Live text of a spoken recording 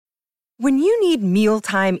When you need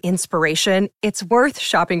mealtime inspiration, it's worth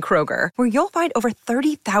shopping Kroger, where you'll find over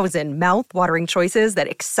 30,000 mouth-watering choices that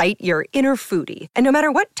excite your inner foodie. And no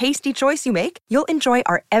matter what tasty choice you make, you'll enjoy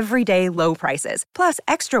our everyday low prices, plus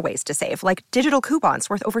extra ways to save, like digital coupons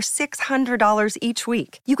worth over $600 each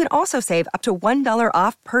week. You can also save up to $1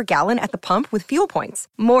 off per gallon at the pump with fuel points.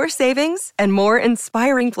 More savings and more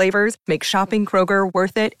inspiring flavors make shopping Kroger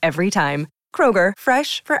worth it every time. Kroger,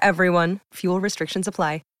 fresh for everyone. Fuel restrictions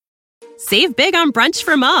apply. Save big on brunch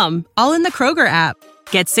for mom, all in the Kroger app.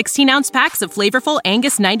 Get 16-ounce packs of flavorful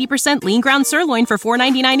Angus 90% lean ground sirloin for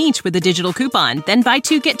 $4.99 each with a digital coupon. Then buy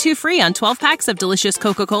 2, get 2 free on 12 packs of delicious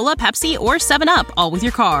Coca-Cola, Pepsi, or 7-Up, all with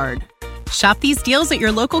your card. Shop these deals at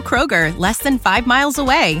your local Kroger, less than 5 miles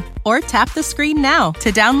away. Or tap the screen now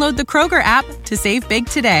to download the Kroger app to save big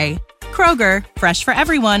today. Kroger, fresh for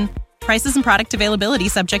everyone. Prices and product availability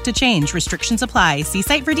subject to change. Restrictions apply. See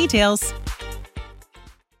site for details.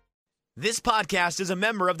 This podcast is a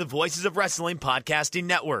member of the Voices of Wrestling Podcasting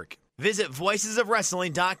Network. Visit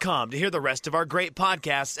voicesofwrestling.com to hear the rest of our great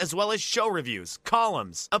podcasts, as well as show reviews,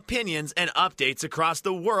 columns, opinions, and updates across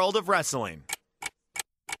the world of wrestling.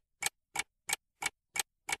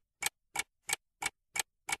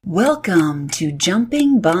 Welcome to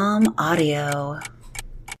Jumping Bomb Audio.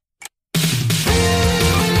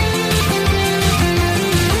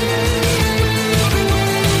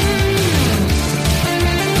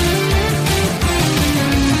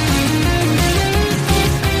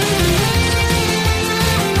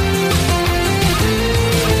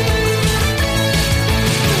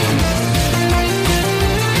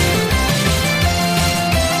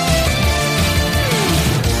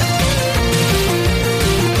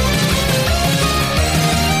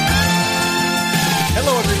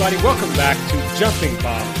 Welcome back to Jumping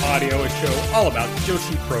Bomb Audio, a show all about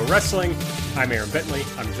Joshi Pro Wrestling. I'm Aaron Bentley.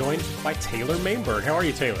 I'm joined by Taylor Mainberg. How are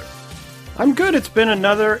you, Taylor? I'm good. It's been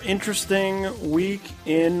another interesting week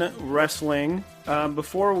in wrestling.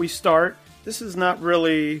 Before we start, this is not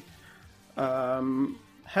really,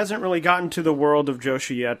 hasn't really gotten to the world of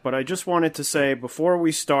Joshi yet, but I just wanted to say before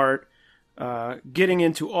we start getting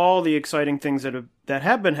into all the exciting things that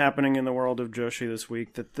have been happening in the world of Joshi this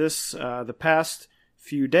week, that the past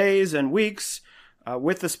few days and weeks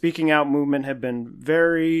with the Speaking Out movement have been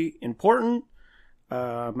very important.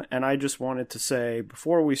 And I just wanted to say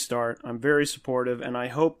before we start, I'm very supportive, and I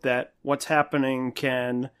hope that what's happening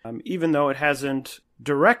can, even though it hasn't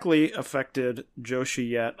directly affected Joshi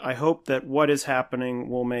yet, I hope that what is happening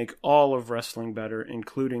will make all of wrestling better,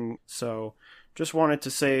 including so. Just wanted to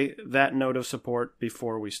say that note of support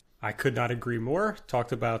before we start. I could not agree more.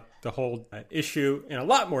 Talked about the whole issue in a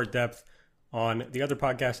lot more depth on the other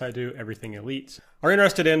podcast I do, Everything Elite. Are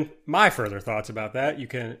interested in my further thoughts about that, you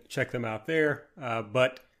can check them out there.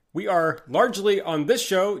 But we are largely on this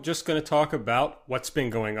show just going to talk about what's been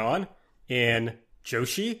going on in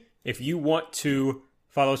Joshi. If you want to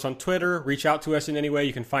follow us on Twitter, reach out to us in any way,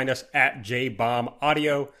 you can find us at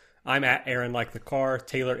JBombAudio. I'm at Aaron Like the Car.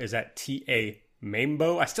 Taylor is at TA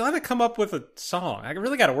Mambo. I still haven't come up with a song. I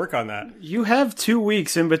really got to work on that. You have 2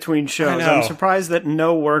 weeks in between shows. I'm surprised that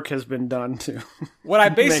no work has been done to What I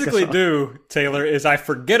basically do, Taylor, is I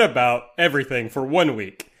forget about everything for 1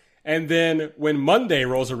 week. And then when Monday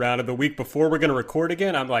rolls around and the week before we're going to record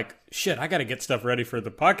again, I'm like, shit, I got to get stuff ready for the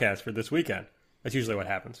podcast for this weekend. That's usually what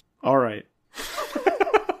happens. All right.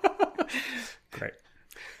 Great.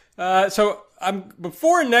 So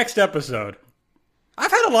before next episode, I've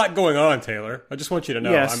had a lot going on, Taylor. I just want you to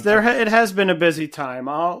know. Yes, it has been a busy time.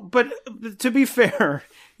 But to be fair,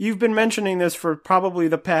 you've been mentioning this for probably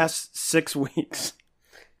the past 6 weeks.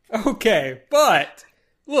 Okay, but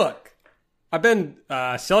look, I've been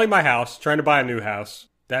selling my house, trying to buy a new house.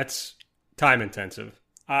 That's time intensive.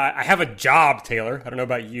 I have a job, Taylor. I don't know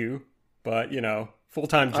about you, but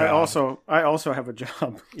full-time job. I also have a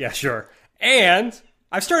job. Yeah, sure. And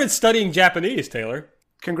I've started studying Japanese, Taylor.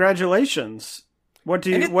 Congratulations. What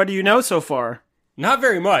do you know so far? Not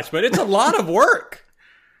very much, but it's a lot of work.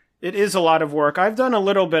 It is a lot of work. I've done a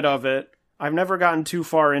little bit of it. I've never gotten too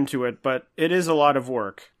far into it, but it is a lot of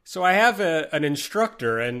work. So I have an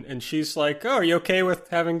instructor, and she's like, "Oh, are you okay with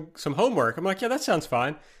having some homework?" I'm like, "Yeah, that sounds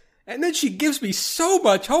fine." And then she gives me so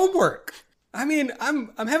much homework. I mean,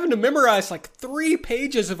 I'm having to memorize like 3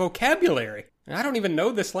 pages of vocabulary, and I don't even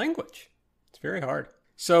know this language. It's very hard.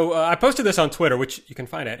 So I posted this on Twitter, which you can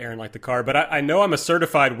find at Aaron Like the Car, but I know I'm a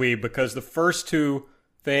certified weeb because the first 2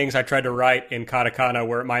 things I tried to write in katakana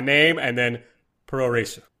were my name and then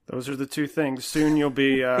Puroresu. Those are the 2 things. Soon you'll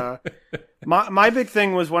be... My big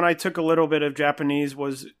thing was when I took a little bit of Japanese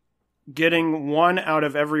was getting 1 out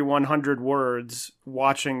of every 100 words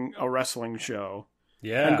watching a wrestling show.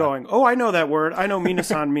 Yeah. And going, oh, I know that word. I know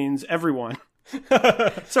Minasan means everyone.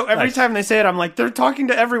 So every time they say it, I'm like, they're talking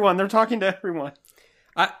to everyone. They're talking to everyone.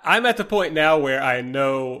 I'm at the point now where I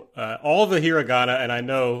know all the hiragana and I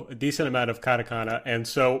know a decent amount of katakana. And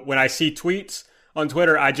so when I see tweets on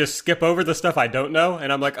Twitter, I just skip over the stuff I don't know.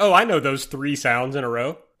 And I'm like, oh, I know those 3 sounds in a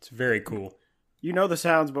row. It's very cool. You know the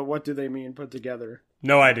sounds, but what do they mean put together?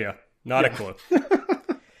 No idea. Not a clue.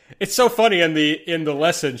 It's so funny in the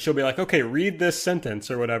lesson, she'll be like, okay, read this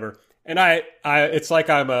sentence or whatever. And I it's like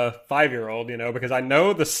I'm a 5-year-old, because I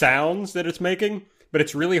know the sounds that it's making, but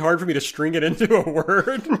it's really hard for me to string it into a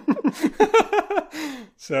word.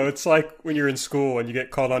 So it's like when you're in school and you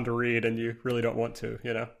get called on to read and you really don't want to,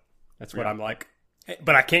 That's what I'm like.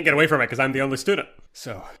 But I can't get away from it because I'm the only student.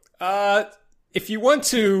 So, if you want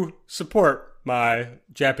to support my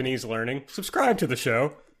Japanese learning, subscribe to the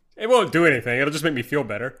show. It won't do anything. It'll just make me feel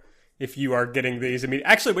better if you are getting these. I mean,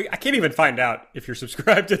 actually, I can't even find out if you're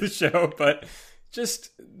subscribed to the show, but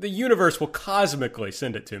just the universe will cosmically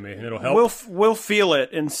send it to me, and it'll help. We'll feel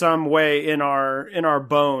it in some way in our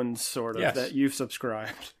bones, sort of, that you've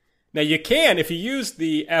subscribed. Now, you can, if you use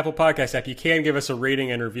the Apple Podcast app, you can give us a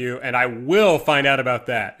rating and review, and I will find out about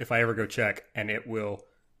that if I ever go check, and it will,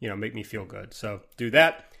 make me feel good. So do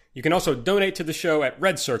that. You can also donate to the show at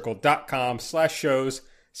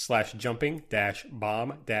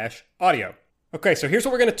redcircle.com/shows/jumping-bomb-audio. Okay, so here's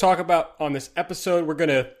what we're going to talk about on this episode. We're going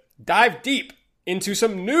to dive deep into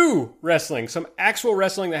some new wrestling, some actual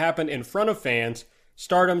wrestling that happened in front of fans.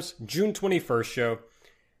 Stardom's June 21st show.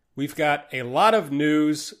 We've got a lot of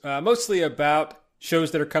news, mostly about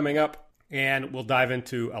shows that are coming up, and we'll dive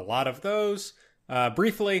into a lot of those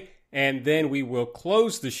briefly, and then we will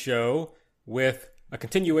close the show with a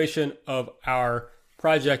continuation of our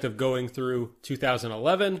project of going through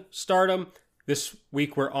 2011 Stardom. This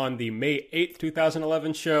week we're on the May 8th,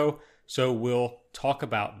 2011 show, so we'll talk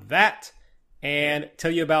about that and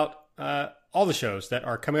tell you about all the shows that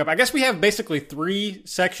are coming up. I guess we have basically 3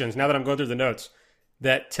 sections, now that I'm going through the notes,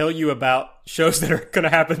 that tell you about shows that are going to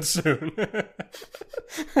happen soon.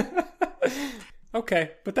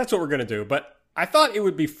 Okay, but that's what we're going to do. But I thought it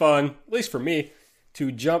would be fun, at least for me,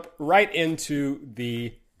 to jump right into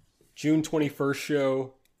the June 21st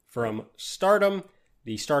show from Stardom,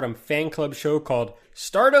 the Stardom fan club show called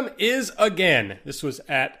Stardom Is Again. This was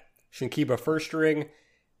at Shinkiba First Ring,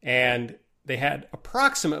 and they had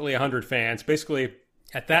approximately 100 fans. Basically,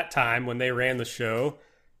 at that time, when they ran the show,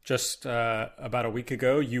 just about a week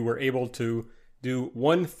ago, you were able to do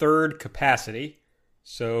 1/3 capacity.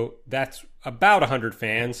 So that's about 100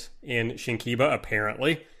 fans in Shinkiba,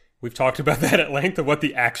 apparently. We've talked about that at length of what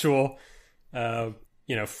the actual,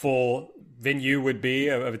 full venue would be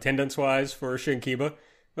of attendance-wise for Shinkiba.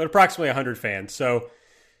 But approximately 100 fans. So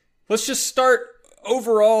let's just start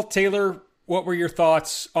overall. Taylor, what were your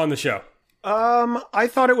thoughts on the show? I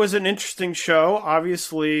thought it was an interesting show.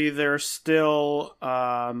 Obviously, they're still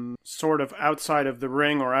sort of outside of the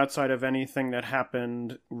ring or outside of anything that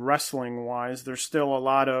happened wrestling-wise. There's still a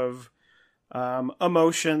lot of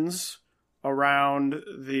emotions around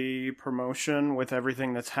the promotion with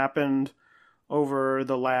everything that's happened over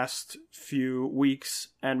the last few weeks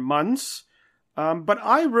and months. But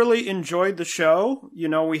I really enjoyed the show.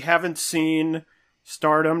 We haven't seen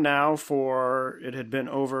Stardom now for, it had been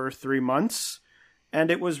over 3 months,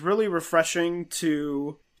 and it was really refreshing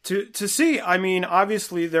to see. I mean,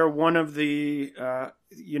 obviously they're one of the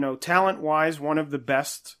talent-wise, one of the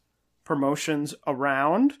best promotions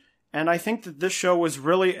around, and I think that this show was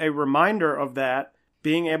really a reminder of that,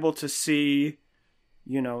 being able to see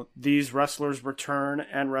these wrestlers return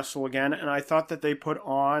and wrestle again, and I thought that they put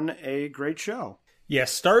on a great show.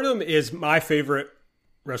 Yes, Stardom is my favorite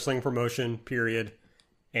wrestling promotion, period.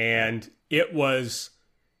 And it was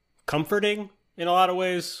comforting in a lot of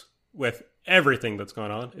ways with everything that's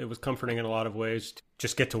gone on. It was comforting in a lot of ways to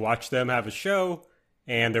just get to watch them have a show.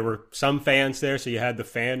 And there were some fans there, so you had the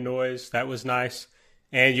fan noise. That was nice.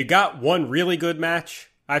 And you got one really good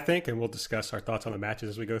match, I think, and we'll discuss our thoughts on the matches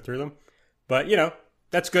as we go through them. But,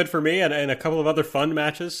 that's good for me and a couple of other fun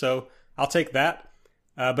matches, so I'll take that.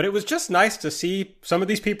 But it was just nice to see some of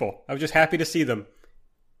these people. I was just happy to see them.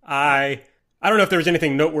 I don't know if there was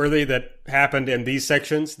anything noteworthy that happened in these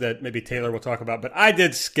sections that maybe Taylor will talk about, but I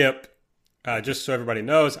did skip, just so everybody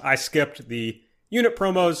knows, I skipped the unit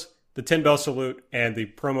promos, the 10-bell salute, and the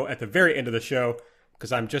promo at the very end of the show,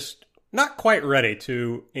 because I'm just not quite ready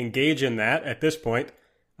to engage in that at this point.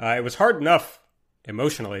 It was hard enough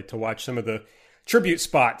emotionally to watch some of the tribute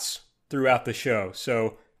spots throughout the show,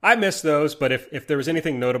 so I missed those, but if there was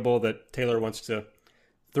anything notable that Taylor wants to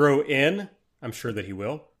throw in, I'm sure that he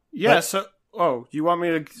will. Yeah, but, so Oh, you want me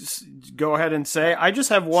to go ahead and say? I just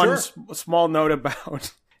have one small note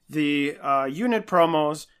about the unit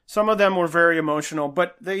promos. Some of them were very emotional,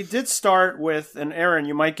 but they did start with, and Aaron,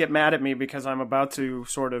 you might get mad at me because I'm about to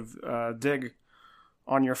sort of dig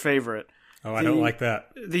on your favorite. Oh, I don't like that.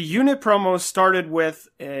 The unit promos started with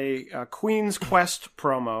a Queen's Quest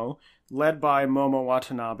promo led by Momo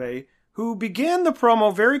Watanabe, who began the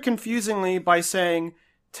promo very confusingly by saying,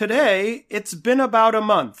 "Today, it's been about a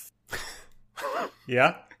month."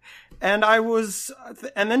 Yeah. And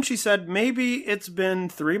then she said, "Maybe it's been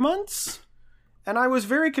 3 months?" And I was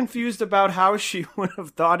very confused about how she would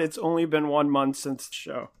have thought it's only been 1 month since the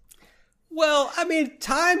show. Well, I mean,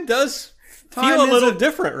 time does feel a little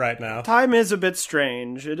different right now. Time is a bit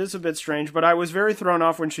strange. It is a bit strange, but I was very thrown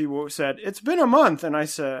off when she said, "It's been a month." And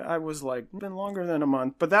I was like, "It's been longer than a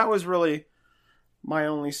month." But that was really my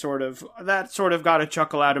only that sort of got a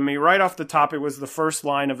chuckle out of me. Right off the top, it was the first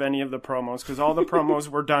line of any of the promos, because all the promos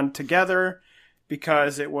were done together,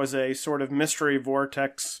 because it was a sort of mystery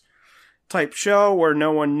vortex type show where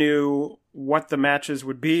no one knew what the matches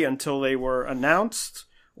would be until they were announced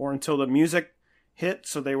or until the music hit,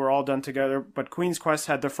 so they were all done together. But Queen's Quest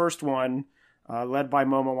had the first one, led by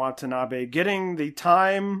Momo Watanabe, getting the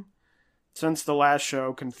time since the last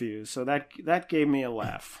show confused. So that gave me a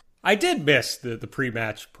laugh. I did miss the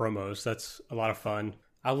pre-match promos. That's a lot of fun.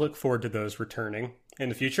 I'll look forward to those returning in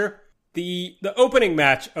the future. The opening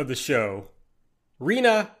match of the show,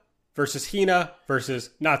 Rina versus Hina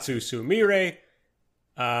versus Natsu Sumire.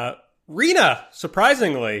 Rina,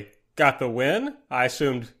 surprisingly, got the win. I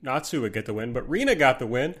assumed Natsu would get the win, but Rina got the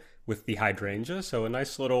win with the hydrangea. So a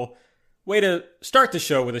nice little way to start the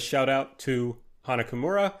show with a shout out to Hana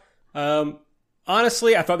Kimura.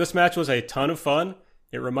 Honestly, I thought this match was a ton of fun.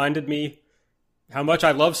 It reminded me how much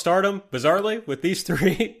I love Stardom, bizarrely, with these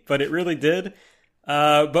three, but it really did.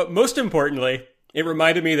 But most importantly, it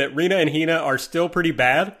reminded me that Rina and Hina are still pretty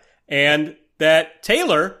bad, and that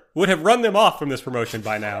Taylor would have run them off from this promotion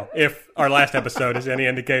by now, if our last episode is any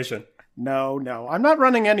indication. No. I'm not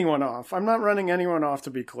running anyone off,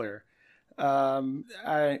 to be clear.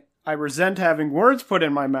 I resent having words put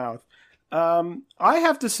in my mouth. I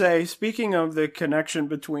have to say, speaking of the connection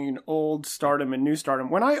between old Stardom and new Stardom,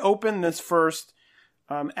 when I opened this first,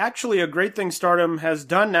 actually a great thing Stardom has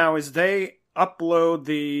done now is they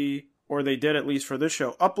upload or they did at least for this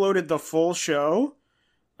show, uploaded the full show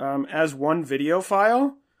as one video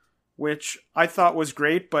file, which I thought was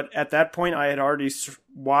great, but at that point I had already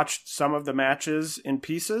watched some of the matches in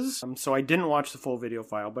pieces, so I didn't watch the full video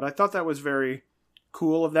file, but I thought that was very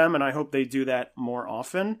cool of them, and I hope they do that more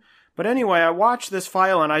often. But anyway, I watched this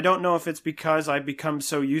file, and I don't know if it's because I've become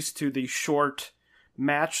so used to the short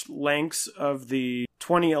match lengths of the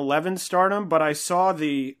 2011 Stardom, but I saw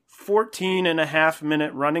the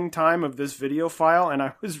 14.5-minute running time of this video file, and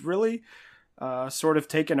I was really sort of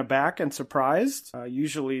taken aback and surprised.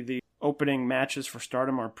 Usually the opening matches for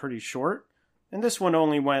Stardom are pretty short, and this one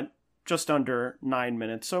only went just under 9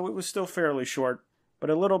 minutes, so it was still fairly short, but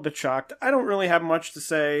a little bit shocked. I don't really have much to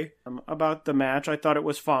say about the match. I thought it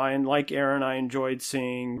was fine. Like Aaron, I enjoyed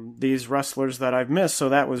seeing these wrestlers that I've missed, so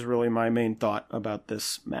that was really my main thought about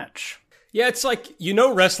this match. Yeah, it's like,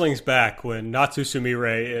 wrestling's back when Natsu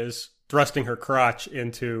Sumire is thrusting her crotch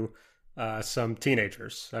into some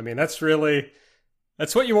teenagers. I mean, that's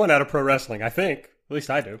what you want out of pro wrestling, I think. At least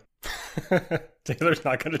I do. Taylor's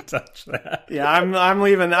not going to touch that. Yeah, I'm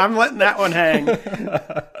letting that one hang.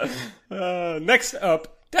 Next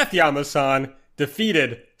up, Death Yama-san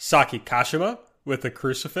defeated Saki Kashima with a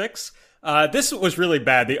crucifix. This was really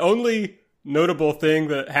bad. The only notable thing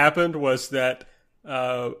that happened was that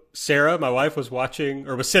Sarah, my wife, was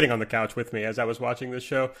sitting on the couch with me as I was watching this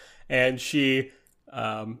show, and she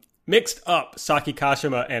mixed up Saki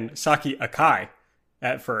Kashima and Saki Akai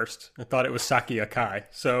at first. I thought it was Saki Akai.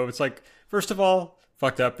 So it's like, first of all,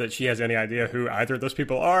 fucked up that she has any idea who either of those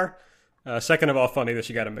people are. Second of all, funny that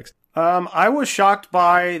she got them mixed. I was shocked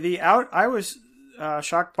by the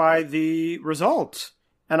result.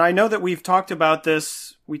 And I know that we've talked about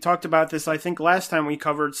this. We talked about this, I think, last time we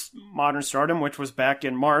covered Modern Stardom, which was back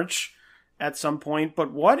in March at some point.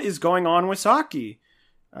 But what is going on with Saki?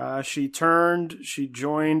 She joined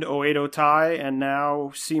Oedo Tai, and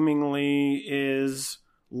now seemingly is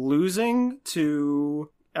losing to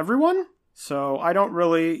everyone. So I don't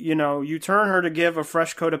really, you turn her to give a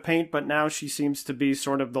fresh coat of paint, but now she seems to be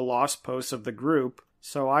sort of the lost post of the group.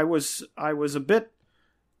 So I was a bit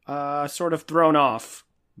sort of thrown off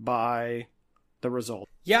by the result.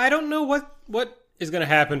 Yeah, I don't know what is going to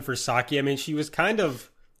happen for Saki. I mean, she was kind of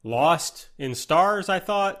lost in stars, I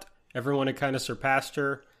thought. Everyone had kind of surpassed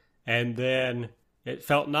her. And then It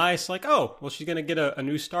felt nice, like, oh, well, she's going to get a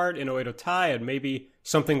new start in Oedo Tai, and maybe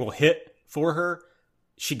something will hit for her.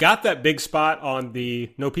 She got that big spot on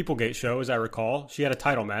the No People Gate show, as I recall. She had a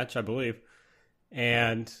title match, I believe.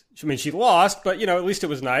 And, I mean, she lost, but, at least it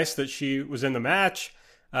was nice that she was in the match.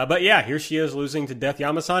 But yeah, here she is losing to Death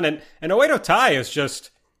Yamasan. And Oedo Tai is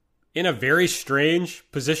just in a very strange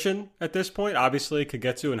position at this point. Obviously,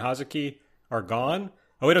 Kagetsu and Hazuki are gone.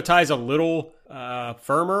 Oedo Tai is a little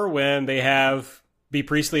firmer when they have B.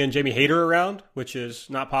 Priestley and Jamie Hayter around, which is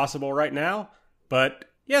not possible right now. But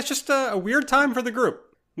yeah, it's just a weird time for the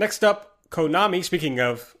group. Next up, Konami. Speaking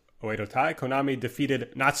of Oedo Tai, Konami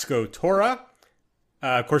defeated Natsuko Tora.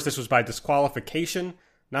 Of course, this was by disqualification.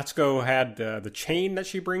 Natsuko had the chain that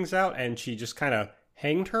she brings out, and she just kind of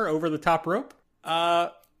hanged her over the top rope.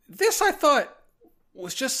 This, I thought,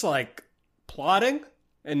 was just like plotting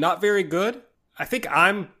and not very good. I think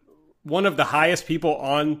I'm one of the highest people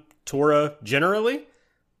on Tora generally,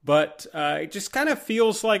 but it just kind of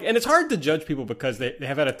feels like, and it's hard to judge people because they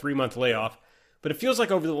have had a 3-month layoff, but it feels like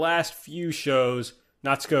over the last few shows,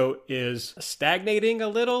 Natsuko is stagnating a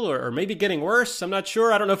little or maybe getting worse. I'm not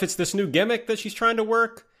sure. I don't know if it's this new gimmick that she's trying to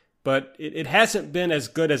work, but it hasn't been as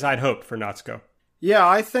good as I'd hoped for Natsuko. Yeah,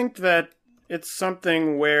 I think that it's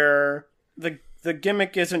something where the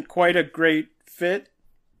gimmick isn't quite a great fit,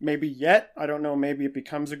 maybe yet. I don't know, maybe it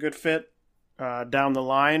becomes a good fit down the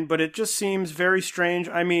line, but it just seems very strange.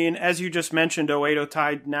 I mean, as you just mentioned, Oedo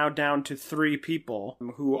Tai now down to 3 people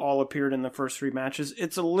who all appeared in the first 3 matches.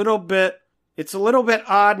 It's a little bit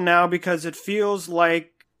odd now because it feels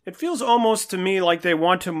almost to me like they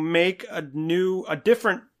want to make a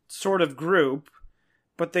different sort of group,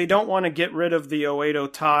 but they don't want to get rid of the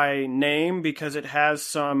Oedo Tai name because it has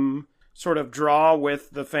some sort of draw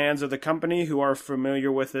with the fans of the company who are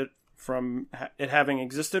familiar with it from it having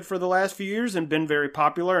existed for the last few years and been very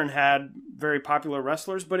popular and had very popular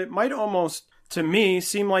wrestlers. But it might almost, to me,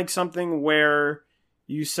 seem like something where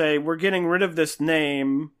you say, we're getting rid of this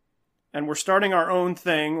name and we're starting our own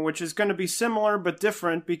thing, which is going to be similar but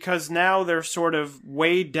different because now they're sort of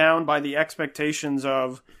weighed down by the expectations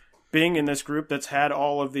of being in this group that's had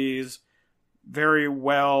all of these very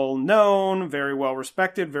well known, very well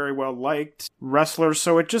respected, very well liked wrestlers.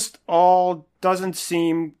 So it just all doesn't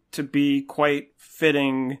seem to be quite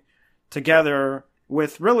fitting together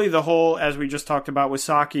with really the whole, as we just talked about with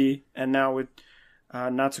Saki and now with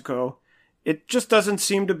Natsuko. It just doesn't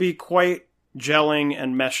seem to be quite gelling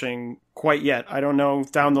and meshing quite yet. I don't know,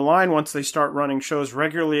 down the line, once they start running shows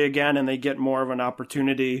regularly again and they get more of an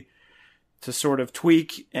opportunity to sort of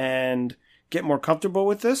tweak and get more comfortable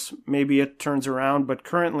with this, maybe it turns around, but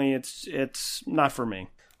currently it's not for me.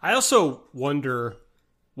 I also wonder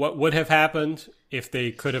what would have happened if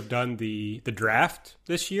they could have done the draft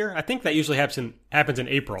this year. I think that usually happens in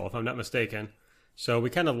April, if I'm not mistaken. So we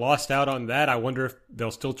kind of lost out on that. I wonder if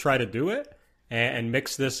they'll still try to do it and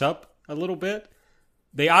mix this up a little bit.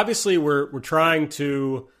 They obviously were trying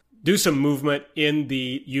to do some movement in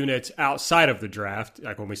the units outside of the draft,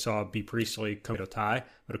 like when we saw B. Priestley come to Tai.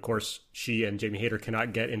 But of course, she and Jamie Hayter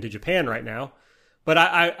cannot get into Japan right now. But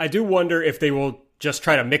I do wonder if they will just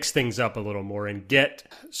try to mix things up a little more and get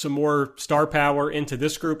some more star power into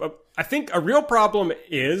this group. I think a real problem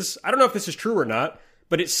is, I don't know if this is true or not,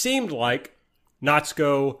 but it seemed like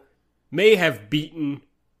Natsuko may have beaten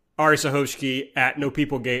Arisa Hoshiki at No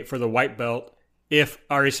People Gate for the white belt if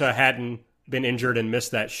Arisa hadn't been injured and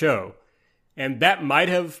missed that show. And that might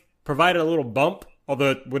have provided a little bump,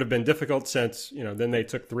 although it would have been difficult since, then they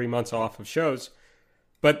took 3 months off of shows.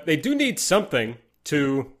 But they do need something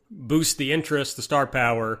to boost the interest, the star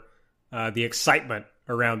power, the excitement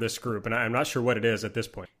around this group. And I'm not sure what it is at this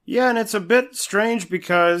point. Yeah, and it's a bit strange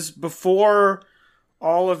because before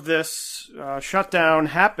all of this shutdown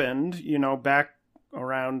happened, back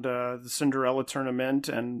around the Cinderella tournament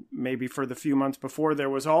and maybe for the few months before, there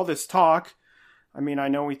was all this talk. I mean, I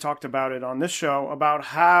know we talked about it on this show about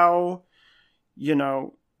how,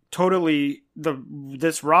 totally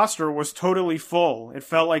this roster was totally full. It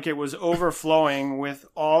felt like it was overflowing with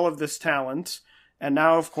all of this talent. And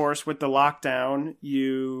now, of course, with the lockdown,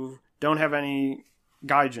 you don't have any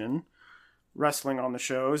gaijin wrestling on the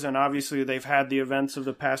shows. And obviously they've had the events of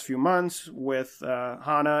the past few months with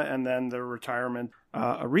Hana and then the retirement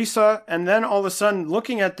Arisa. And then all of a sudden,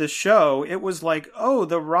 looking at this show, it was like, oh,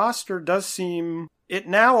 the roster does seem... It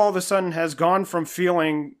now all of a sudden has gone from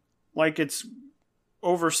feeling like it's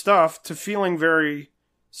overstuffed to feeling very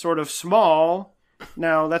sort of small.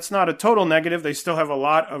 Now, that's not a total negative. They still have a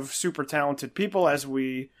lot of super talented people, as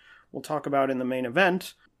we will talk about in the main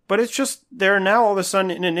event. But it's just they're now all of a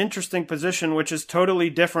sudden in an interesting position, which is totally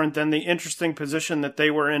different than the interesting position that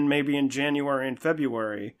they were in maybe in January and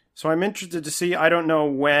February. So I'm interested to see. I don't know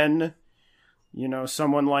when,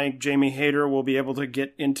 someone like Jamie Hayter will be able to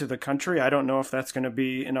get into the country. I don't know if that's going to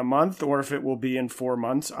be in a month or if it will be in 4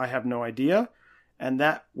 months. I have no idea. And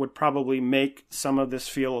that would probably make some of this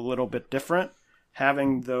feel a little bit different,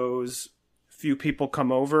 having those few people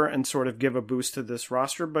come over and sort of give a boost to this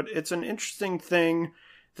roster. But it's an interesting thing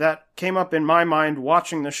that came up in my mind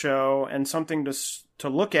watching the show, and something to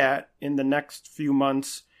look at in the next few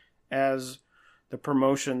months as the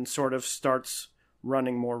promotion sort of starts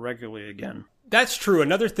running more regularly again. That's true.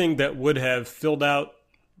 Another thing that would have filled out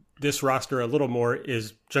this roster a little more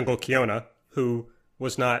is Jungle Kyona, who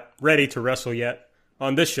was not ready to wrestle yet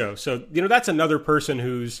on this show. So, that's another person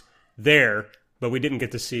who's there, but we didn't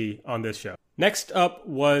get to see on this show. Next up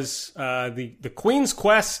was the Queen's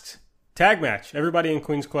Quest tag match. Everybody in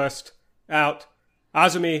Queen's Quest out.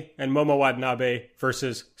 Azumi and Momo Watanabe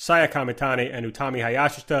versus Saya Kamitani and Utami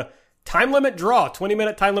Hayashishita. Time limit draw,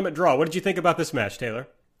 20-minute time limit draw. What did you think about this match, Taylor?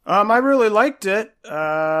 I really liked it.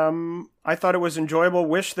 I thought it was enjoyable.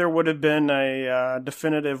 Wish there would have been a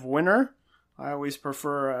definitive winner. I always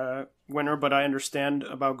prefer a winner, but I understand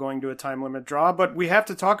about going to a time limit draw. But we have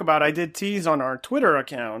to talk about, I did tease on our Twitter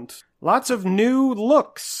account, lots of new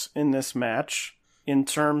looks in this match in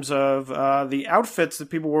terms of the outfits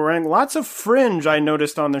that people were wearing. Lots of fringe I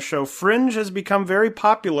noticed on the show. Fringe has become very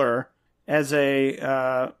popular as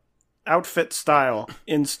a outfit style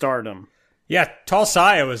in Stardom. Yeah, Tall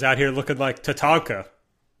Saya was out here looking like Tatanka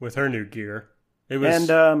with her new gear. It was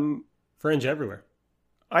fringe everywhere.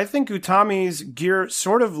 I think Utami's gear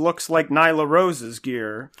sort of looks like Nyla Rose's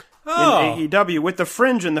gear in AEW with the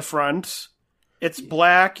fringe in the front. It's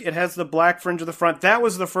black. It has the black fringe at the front. That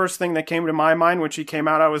was the first thing that came to my mind when she came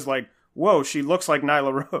out. I was like, whoa, she looks like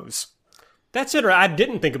Nyla Rose. That's it. I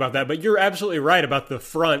didn't think about that, but you're absolutely right about the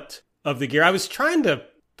front of the gear. I was trying to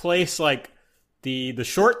place like the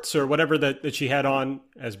shorts or whatever that she had on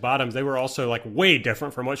as bottoms. They were also like way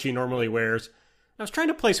different from what she normally wears. I was trying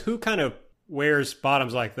to place who kind of wears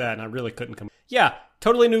bottoms like that, and I really couldn't come. Yeah,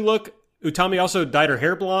 totally new look. Utami also dyed her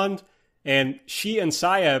hair blonde, and she and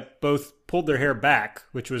Saya both pulled their hair back,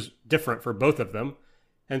 which was different for both of them.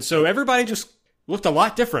 And so everybody just looked a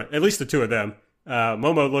lot different, at least the two of them.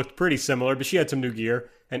 Momo looked pretty similar, but she had some new gear.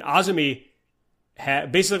 And Azumi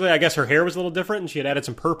had, basically, I guess her hair was a little different, and she had added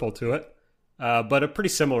some purple to it. But a pretty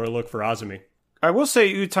similar look for Azumi. I will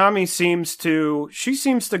say Utami seems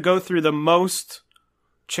to go through the most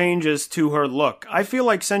changes to her look. I feel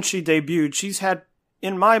like since she debuted, she's had,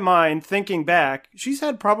 in my mind, thinking back, she's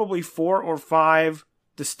had probably 4 or 5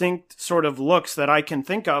 distinct sort of looks that I can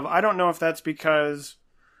think of. I don't know if that's because,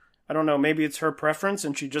 maybe it's her preference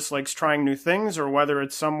and she just likes trying new things, or whether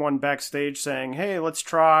it's someone backstage saying, hey, let's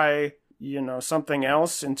try, something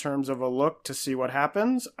else in terms of a look to see what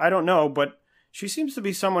happens. I don't know, but she seems to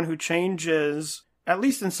be someone who changes, at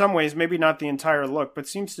least in some ways, maybe not the entire look, but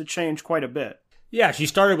seems to change quite a bit. Yeah, she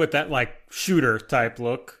started with that like shooter type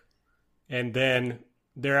look, and then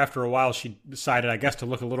there after a while she decided, I guess, to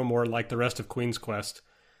look a little more like the rest of Queen's Quest.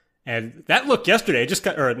 And that look yesterday,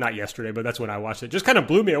 or not yesterday, but that's when I watched it, just kind of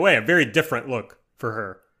blew me away. A very different look for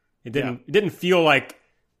her. It didn't feel like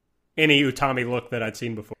any Utami look that I'd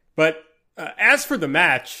seen before. But as for the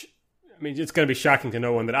match, I mean, it's going to be shocking to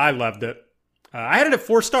no one that I loved it. I had it at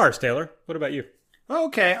 4 stars, Taylor. What about you?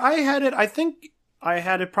 Okay, I think I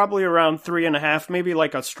had it probably around 3.5, maybe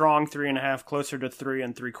like a strong 3.5, closer to 3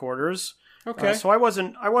 3/4. Okay. So I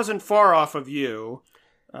wasn't far off of you.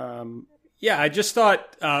 Yeah, I just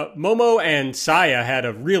thought Momo and Saya had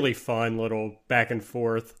a really fun little back and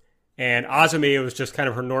forth. And Azumi, it was just kind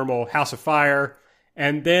of her normal House of Fire.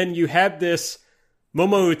 And then you had this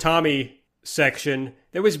Momo Utami section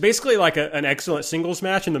that was basically like an excellent singles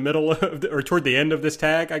match in the middle of or toward the end of this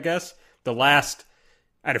tag, I guess.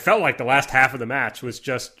 And it felt like the last half of the match was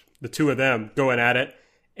just the two of them going at it.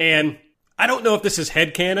 And I don't know if this is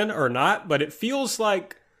headcanon or not, but it feels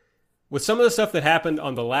like with some of the stuff that happened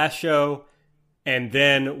on the last show and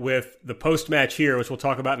then with the post-match here, which we'll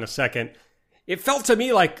talk about in a second, it felt to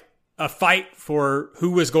me like a fight for who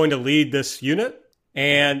was going to lead this unit.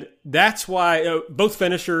 And that's why both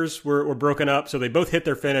finishers were broken up. So they both hit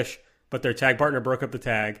their finish, but their tag partner broke up the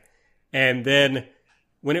tag. And then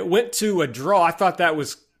when it went to a draw, I thought that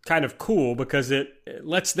was kind of cool because it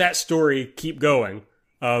lets that story keep going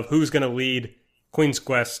of who's going to lead Queen's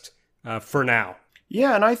Quest for now.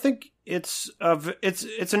 Yeah, and I think it's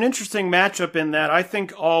an interesting matchup in that I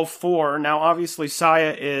think all 4, now obviously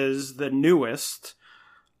Saya is the newest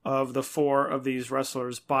of the 4 of these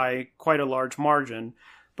wrestlers by quite a large margin,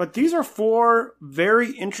 But these are four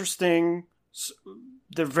very interesting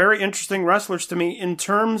wrestlers to me in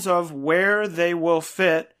terms of where they will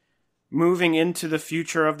fit moving into the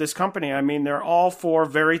future of this company. I mean, they're all four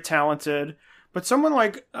very talented, but someone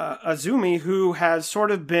like Azumi, who has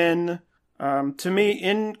sort of been, to me,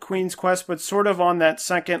 in Queen's Quest, but sort of on that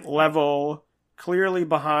second level, clearly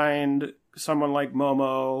behind someone like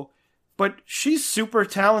Momo, but she's super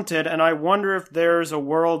talented, and I wonder if there's a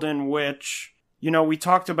world in which, we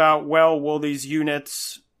talked about, will these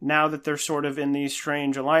units, now that they're sort of in these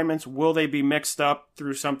strange alignments, will they be mixed up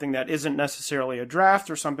through something that isn't necessarily a draft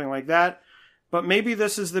or something like that? But maybe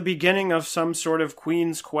this is the beginning of some sort of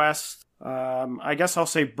Queen's Quest, I guess I'll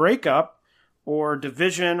say breakup or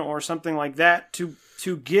division or something like that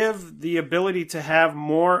to give the ability to have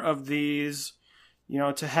more of these,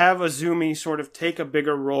 to have Azumi sort of take a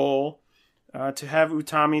bigger role, to have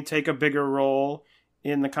Utami take a bigger role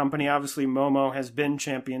in the company. Obviously, Momo has been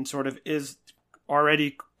champion, sort of is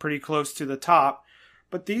already pretty close to the top.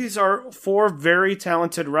 But these are four very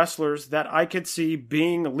talented wrestlers that I could see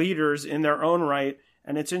being leaders in their own right.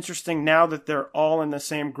 And it's interesting now that they're all in the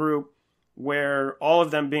same group where all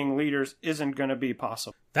of them being leaders isn't going to be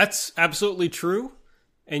possible. That's absolutely true.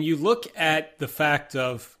 And you look at the fact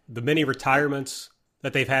of the many retirements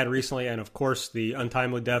that they've had recently, and of course the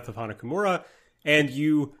untimely death of Hana Kimura, and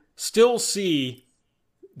you still see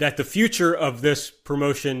that the future of this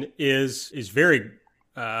promotion is very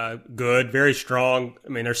good, very strong. I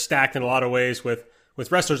mean, they're stacked in a lot of ways with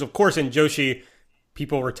wrestlers. Of course, in Joshi,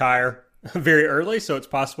 people retire very early, so it's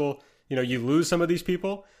possible, you lose some of these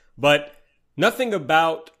people. But nothing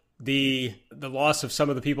about the loss of some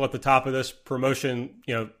of the people at the top of this promotion,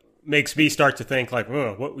 makes me start to think like,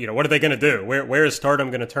 what are they going to do? Where is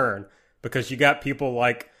Stardom going to turn? Because you got people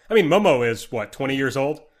like, Momo is 20 years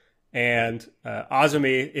old, and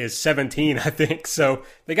Azumi is 17, I think. So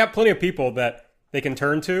they got plenty of people that they can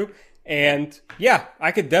turn to. And yeah,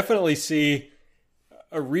 I could definitely see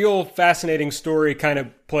a real fascinating story kind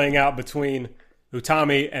of playing out between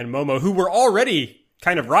Utami and Momo, who were already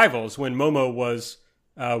kind of rivals when Momo was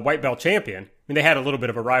white belt champion. They had a little bit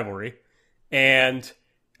of a rivalry. And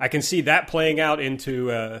I can see that playing out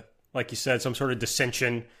into, like you said, some sort of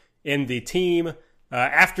dissension in the team.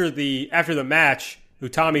 After the match,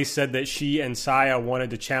 Utami said that she and Saya wanted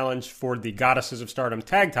to challenge for the Goddesses of Stardom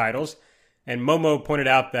tag titles. And Momo pointed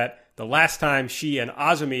out that the last time she and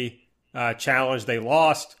Azumi challenged, they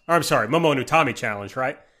lost. Or I'm sorry, Momo and Utami challenged,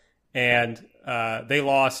 right? And they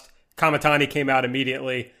lost. Kamitani came out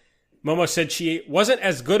immediately. Momo said she wasn't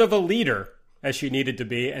as good of a leader as she needed to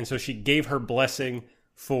be, and so she gave her blessing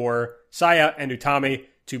for Saya and Utami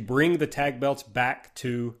to bring the tag belts back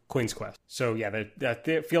to Queen's Quest. So yeah,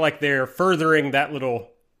 they feel like they're furthering that little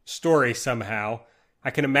story somehow. I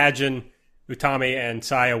can imagine Utami and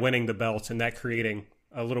Saya winning the belts and that creating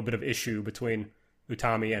a little bit of issue between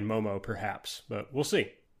Utami and Momo perhaps, but we'll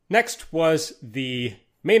see. Next was the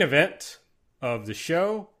main event of the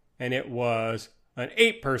show, and it was an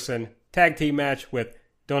 8-person tag team match with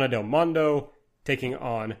Donna Del Mondo taking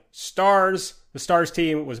on Stars. The Stars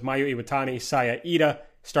team was Mayu Iwatani, Saya Ida,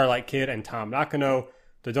 Starlight Kid, and Tom Nakano.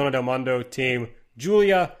 The Donna Del Mondo team,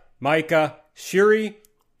 Julia, Maika, Shuri,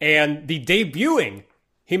 and the debuting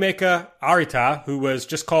Himeka Arita, who was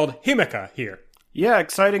just called Himeka here. Yeah,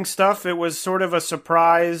 exciting stuff. It was sort of a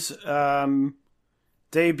surprise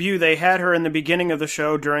debut. They had her in the beginning of the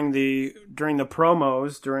show during the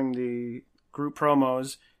promos, during the group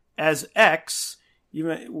promos, as X,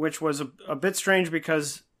 which was a bit strange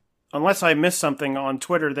because unless I missed something on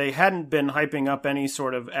Twitter, they hadn't been hyping up any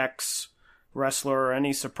sort of X wrestler or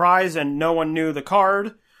any surprise, and no one knew the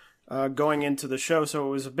card going into the show, so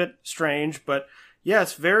it was a bit strange. But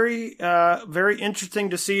yes, very interesting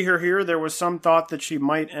to see her here. There was some thought that she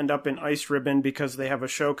might end up in Ice Ribbon because they have a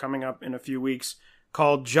show coming up in a few weeks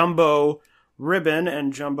called Jumbo Ribbon,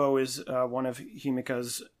 and Jumbo is one of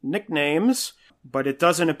Himeka's nicknames. But it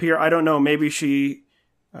doesn't appear, I don't know, maybe she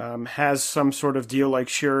has some sort of deal like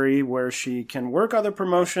Shuri where she can work other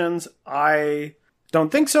promotions. I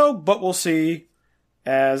don't think so, but we'll see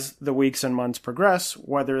as the weeks and months progress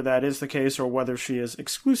whether that is the case or whether she is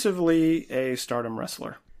exclusively a Stardom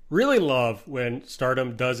wrestler. Really love when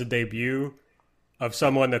Stardom does a debut of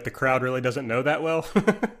someone that the crowd really doesn't know that well,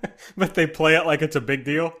 but they play it like it's a big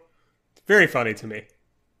deal. It's very funny to me.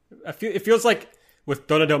 It feels like with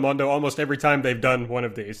Donna Del Mondo, almost every time they've done one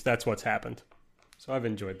of these, that's what's happened. So I've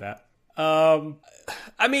enjoyed that.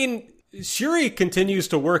 Shuri continues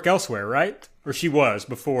to work elsewhere, right? Or she was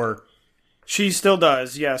before She still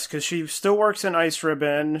does, yes, because she still works in Ice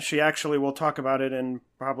Ribbon. She actually, we'll talk about it in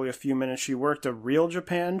probably a few minutes. She worked a Real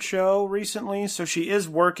Japan show recently, so she is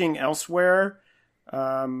working elsewhere.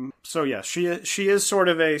 So yes, she is sort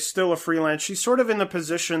of still a freelance. She's sort of in the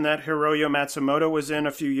position that Hiroyo Matsumoto was in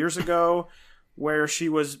a few years ago, where she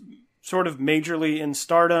was sort of majorly in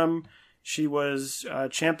Stardom. She was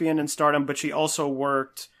champion in Stardom, but she also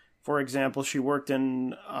worked, for example, she worked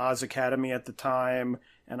in Oz Academy at the time,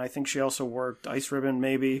 and I think she also worked Ice Ribbon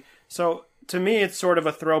maybe. So to me, it's sort of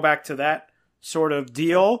a throwback to that sort of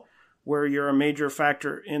deal where you're a major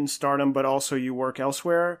factor in Stardom, but also you work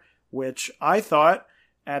elsewhere, which I thought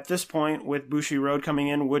at this point with Bushiroad coming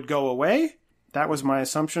in would go away. That was my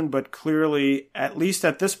assumption, but clearly, at least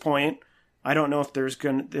at this point, I don't know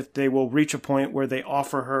if they will reach a point where they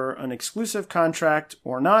offer her an exclusive contract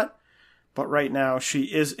or not. But right now, she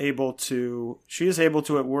is able to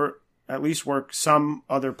at least work some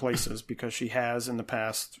other places because she has in the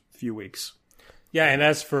past few weeks. Yeah, and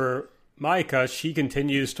as for Maika, she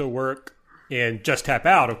continues to work in Just Tap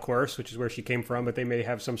Out, of course, which is where she came from, but they may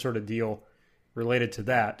have some sort of deal related to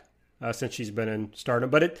that since she's been in Stardom.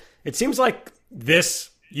 But it seems like this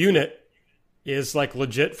unit is like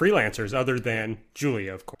legit freelancers other than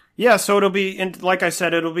Giulia, of course. Yeah, so it'll be, like I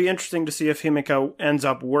said, it'll be interesting to see if Himeka ends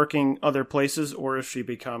up working other places or if she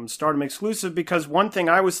becomes Stardom exclusive, because one thing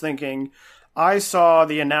I was thinking, I saw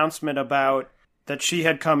the announcement about that she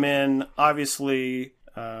had come in, obviously,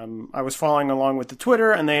 I was following along with the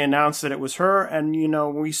Twitter, and they announced that it was her, and,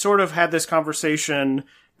 we sort of had this conversation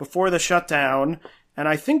before the shutdown, and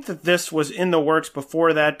I think that this was in the works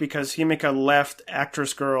before that because Himeka left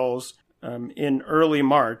Actress Girls in early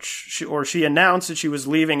March. She announced that she was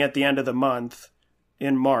leaving at the end of the month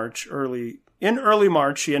in March. Early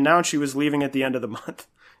March, she announced she was leaving at the end of the month,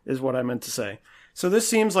 is what I meant to say. So this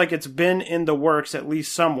seems like it's been in the works at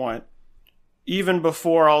least somewhat, even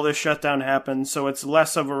before all this shutdown happened. So it's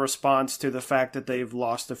less of a response to the fact that they've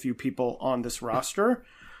lost a few people on this roster.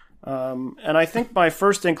 And I think my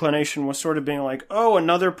first inclination was sort of being like, oh,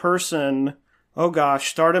 another person. Oh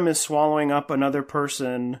gosh, Stardom is swallowing up another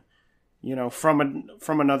person, from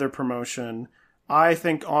another promotion. I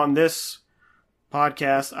think on this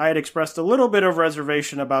podcast, I had expressed a little bit of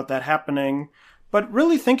reservation about that happening, but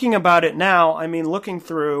really thinking about it now, looking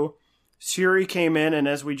through, Syuri came in and,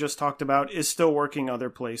 as we just talked about, is still working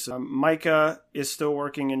other places. Maika is still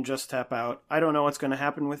working in Just Tap Out. I don't know what's going to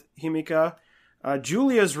happen with Himeka.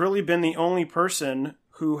 Giulia's really been the only person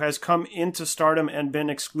who has come into Stardom and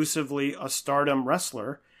been exclusively a Stardom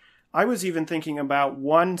wrestler. I was even thinking about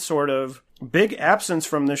one sort of big absence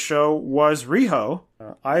from the show was Riho.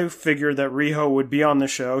 I figured that Riho would be on the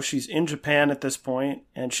show. She's in Japan at this point,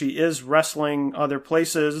 and she is wrestling other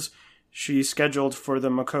places. She's scheduled for the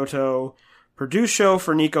Makoto Purdue show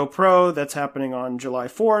for Nico Pro that's happening on July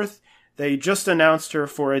 4th. They just announced her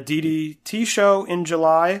for a DDT show in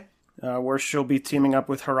July, where she'll be teaming up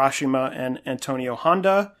with Harashima and Antonio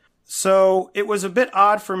Honda. So it was a bit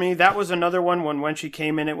odd for me. That was another one when she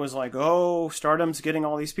came in, it was like, oh, Stardom's getting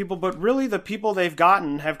all these people. But really the people they've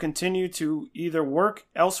gotten have continued to either work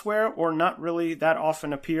elsewhere or not really that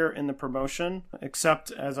often appear in the promotion,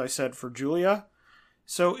 except, as I said, for Giulia.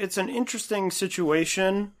 So it's an interesting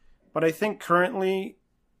situation, but I think currently,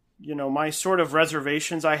 my sort of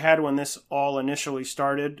reservations I had when this all initially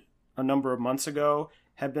started a number of months ago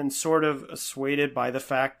have been sort of assuaded by the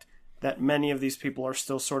fact that many of these people are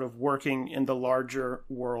still sort of working in the larger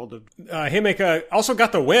world of... Himeka also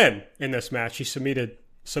got the win in this match. He submitted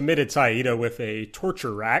Saito with a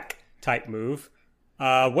torture rack type move.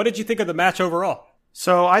 What did you think of the match overall?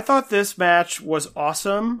 So I thought this match was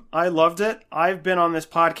awesome. I loved it. I've been on this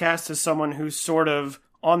podcast as someone who's sort of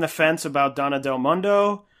on the fence about Donna Del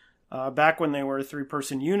Mondo. Back when they were a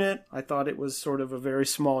 3-person unit, I thought it was sort of a very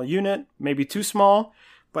small unit, maybe too small.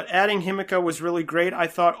 But adding Himeka was really great. I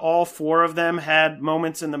thought all 4 of them had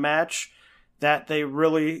moments in the match that they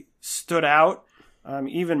really stood out.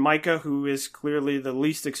 Even Maika, who is clearly the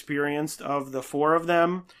least experienced of the 4 of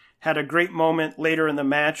them, had a great moment later in the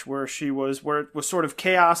match where it was sort of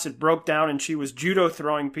chaos. It broke down and she was judo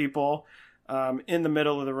throwing people in the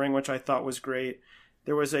middle of the ring, which I thought was great.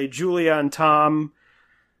 There was a Giulia and Tom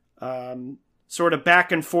sort of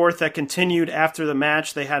back and forth that continued after the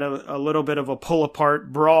match. They had a little bit of a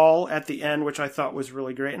pull-apart brawl at the end, which I thought was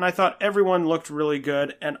really great. And I thought everyone looked really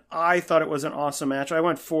good, and I thought it was an awesome match. I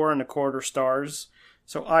went 4.25 stars,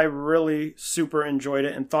 so I really super enjoyed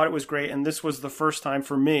it and thought it was great. And this was the first time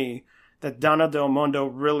for me that Donna Del Mondo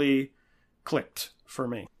really clicked for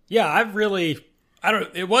me. Yeah,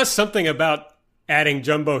 it was something about adding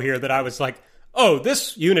Jumbo here that I was like, oh,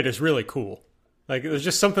 this unit is really cool. Like, there's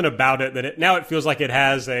just something about it that now it feels like it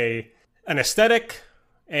has an aesthetic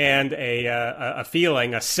and a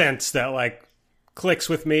feeling, a sense that like clicks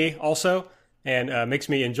with me also and makes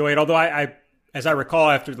me enjoy it. Although I, as I recall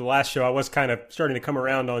after the last show, I was kind of starting to come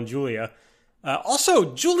around on Julia.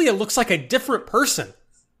 Also, Julia looks like a different person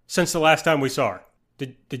since the last time we saw her.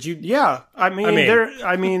 Did you? Yeah, I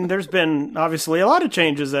mean, there's been obviously a lot of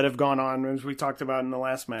changes that have gone on as we talked about in the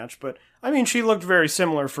last match, but I mean, she looked very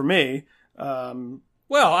similar for me. Well,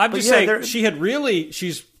 I'm just saying she had really.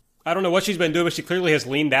 I don't know what she's been doing, but she clearly has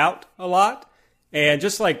leaned out a lot, and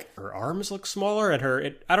just like her arms look smaller,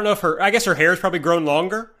 and I don't know if I guess her hair has probably grown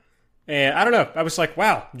longer, and I don't know. I was like,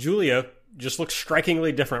 wow, Julia just looks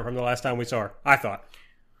strikingly different from the last time we saw her, I thought.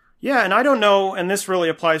 Yeah, and I don't know, and this really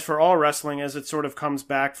applies for all wrestling as it sort of comes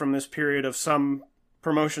back from this period of some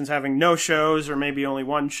promotions having no shows or maybe only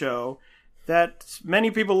one show, that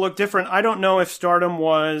many people look different. I don't know if Stardom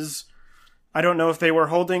I don't know if they were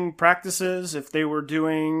holding practices, if they were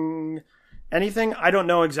doing anything. I don't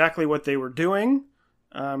know exactly what they were doing.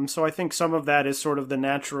 So I think some of that is sort of the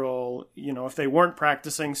natural, if they weren't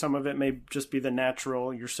practicing, some of it may just be the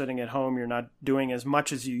natural. You're sitting at home, you're not doing as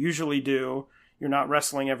much as you usually do. You're not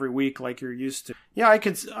wrestling every week like you're used to. Yeah, I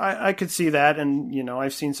could see that, and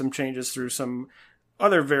I've seen some changes through some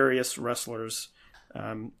other various wrestlers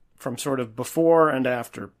from sort of before and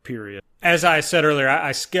after period. As I said earlier,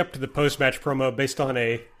 I skipped the post-match promo based on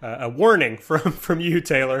a warning from you,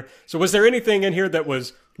 Taylor. So was there anything in here that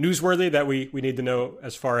was newsworthy that we need to know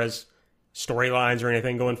as far as storylines or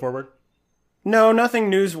anything going forward? No,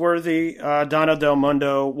 nothing newsworthy. Donna Del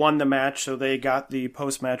Mundo won the match, so they got the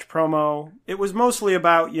post-match promo. It was mostly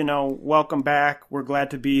about, welcome back. We're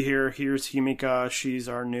glad to be here. Here's Himika. She's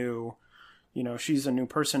our new, she's a new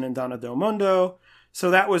person in Donna Del Mundo.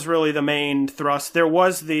 So that was really the main thrust. There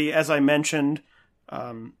was as I mentioned,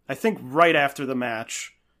 I think right after the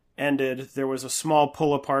match ended, there was a small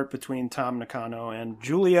pull apart between Tam Nakano and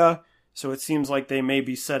Julia. So it seems like they may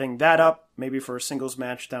be setting that up, maybe for a singles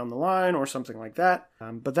match down the line or something like that.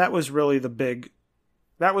 But that was really the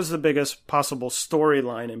biggest possible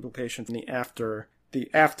storyline implication from the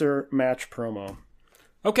after match promo.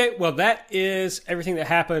 Okay, well, that is everything that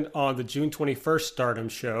happened on the June 21st Stardom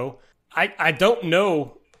show. I don't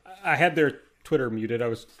know. I had their Twitter muted. I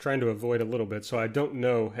was trying to avoid a little bit, so I don't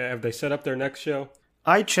know. Have they set up their next show?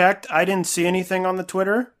 I checked. I didn't see anything on the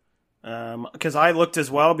Twitter. Because I looked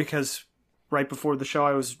as well, because right before the show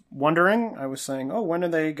I was wondering, I was saying, when are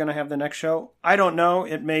they going to have the next show? I don't know.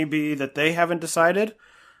 It may be that they haven't decided,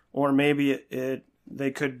 or maybe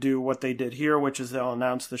they could do what they did here, which is they'll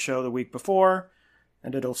announce the show the week before,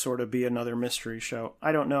 and it'll sort of be another mystery show.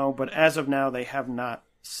 I don't know, but as of now, they have not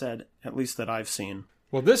said, at least that I've seen.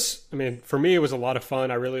 Well, for me, it was a lot of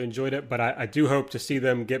fun. I really enjoyed it, but I do hope to see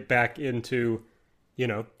them get back into,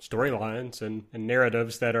 storylines and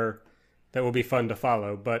narratives that will be fun to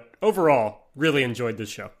follow. But overall, really enjoyed this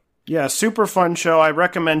show. Yeah, super fun show. I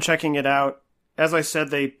recommend checking it out. As I said,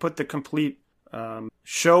 they put the complete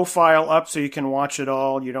show file up so you can watch it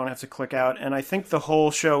all. You don't have to click out. And I think the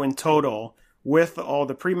whole show in total, with all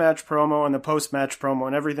the pre-match promo and the post-match promo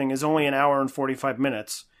and everything, is only an hour and 45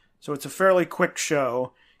 minutes. So it's a fairly quick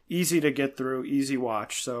show, easy to get through, easy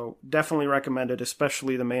watch. So definitely recommend it,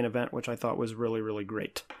 especially the main event, which I thought was really, really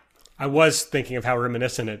great. I was thinking of how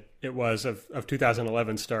reminiscent it was of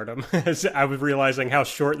 2011 Stardom as I was realizing how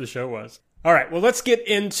short the show was. All right, well, let's get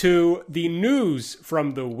into the news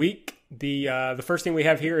from the week. The first thing we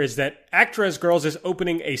have here is that Actresс Girls is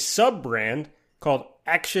opening a sub-brand called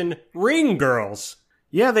Action Ring Girls.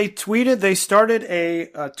 Yeah, they started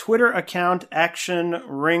a Twitter account, Action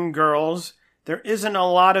Ring Girls. There isn't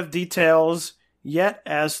a lot of details yet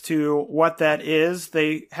as to what that is.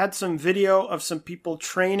 They had some video of some people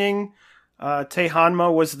training. Tei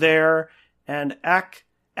Hanma was there, and Act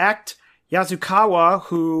Yasukawa,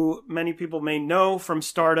 who many people may know from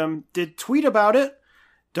Stardom, did tweet about it.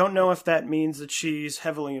 Don't know if that means that she's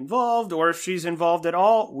heavily involved or if she's involved at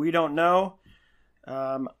all. We don't know.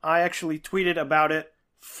 I actually tweeted about it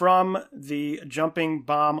from the Jumping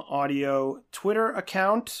Bomb Audio Twitter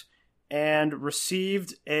account and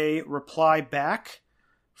received a reply back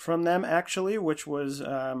from them, actually, which was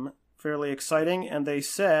fairly exciting. And they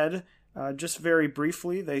said, just very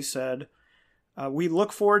briefly, they said, we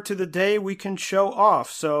look forward to the day we can show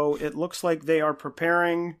off. So it looks like they are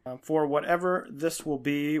preparing for whatever this will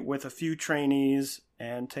be with a few trainees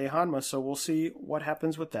and Tei Hanma. So we'll see what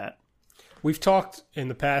happens with that. We've talked in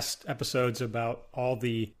the past episodes about all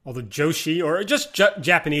the Joshi or just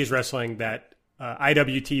Japanese wrestling that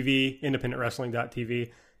IWTV,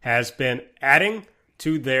 independentwrestling.tv, has been adding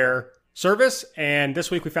to their service. And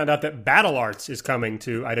this week we found out that Battle Arts is coming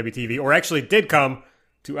to IWTV, or actually did come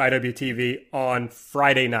to IWTV on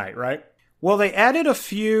Friday night, right? Well, they added a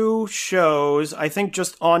few shows, I think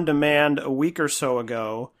just on demand a week or so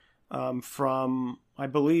ago, from, I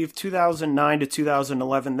believe, 2009 to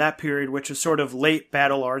 2011, that period, which is sort of late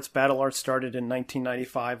Battle Arts. Battle Arts started in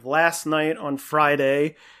 1995. Last night on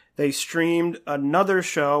Friday, they streamed another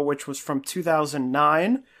show, which was from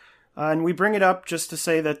 2009. And we bring it up just to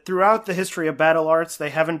say that throughout the history of Battle Arts, they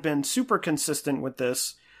haven't been super consistent with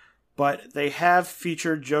this, but they have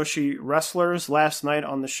featured Joshi wrestlers. Last night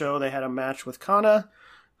on the show, they had a match with Kana,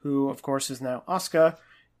 who, of course, is now Asuka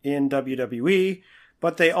in WWE.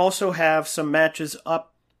 But they also have some matches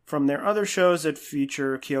up from their other shows that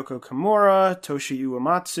feature Kyoko Kimura, Toshi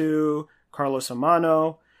Uematsu, Carlos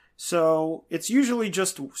Amano. So it's usually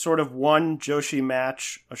just sort of one Joshi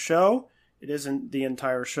match a show. It isn't the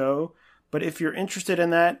entire show. But if you're interested in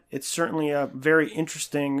that, it's certainly a very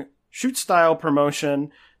interesting shoot-style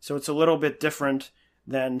promotion. So it's a little bit different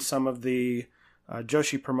than some of the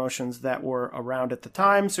Joshi promotions that were around at the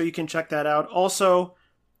time. So you can check that out. Also,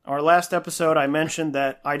 our last episode, I mentioned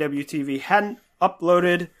that IWTV hadn't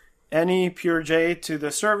uploaded any Pure J to the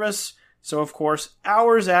service. So, of course,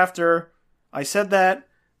 hours after I said that,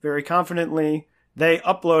 very confidently, they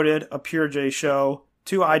uploaded a Pure J show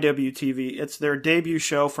to IWTV. It's their debut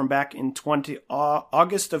show from back in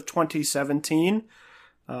August of 2017.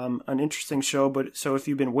 An interesting show, but so if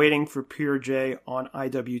you've been waiting for Pure J on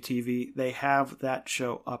IWTV, they have that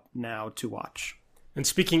show up now to watch. And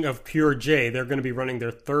speaking of Pure J, they're going to be running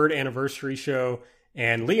their 3rd anniversary show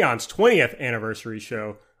and Leon's 20th anniversary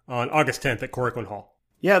show on August 10th at Korakuen Hall.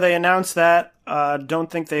 Yeah, they announced that. Don't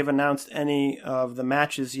think they've announced any of the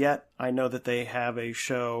matches yet. I know that they have a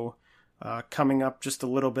show coming up just a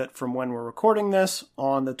little bit from when we're recording this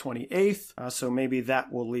on the 28th. So maybe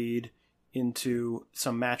that will lead into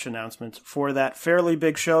some match announcements for that fairly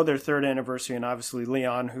big show, their 3rd anniversary, and obviously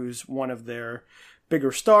Leon, who's one of their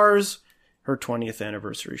bigger stars, her 20th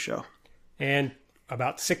anniversary show. And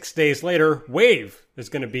about 6 days later, Wave is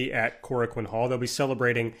going to be at Korakuen Hall. They'll be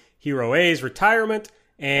celebrating Hero A's retirement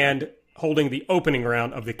and holding the opening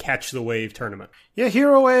round of the Catch the Wave tournament. Yeah,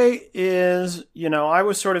 Hero A is, I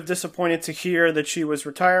was sort of disappointed to hear that she was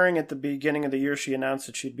retiring. At the beginning of the year, she announced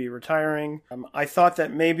that she'd be retiring. I thought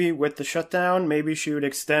that maybe with the shutdown, maybe she would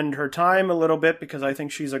extend her time a little bit because I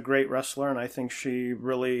think she's a great wrestler and I think she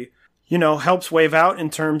really, helps Wave out in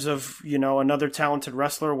terms of, another talented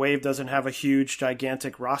wrestler. Wave doesn't have a huge,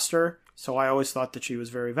 gigantic roster, so I always thought that she was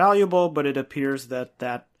very valuable, but it appears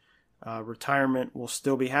that retirement will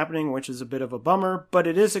still be happening, which is a bit of a bummer, but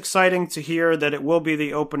it is exciting to hear that it will be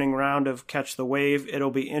the opening round of Catch the Wave.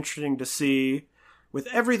 It'll be interesting to see, with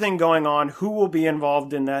everything going on, who will be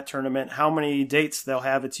involved in that tournament, how many dates they'll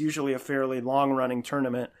have. It's usually a fairly long-running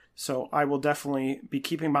tournament, so I will definitely be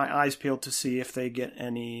keeping my eyes peeled to see if they get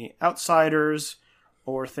any outsiders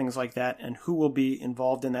or things like that, and who will be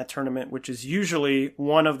involved in that tournament, which is usually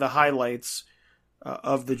one of the highlights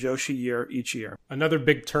of the Joshi year each year. Another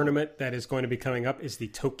big tournament that is going to be coming up is the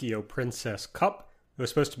Tokyo Princess Cup. It was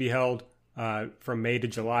supposed to be held from May to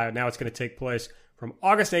July. Now it's going to take place from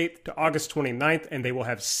August 8th to August 29th, and they will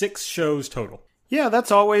have 6 shows total. Yeah,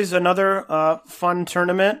 that's always another fun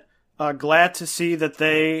tournament. Glad to see that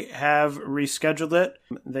they have rescheduled it.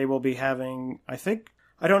 They will be having,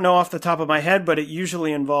 I don't know off the top of my head, but it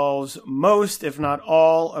usually involves most, if not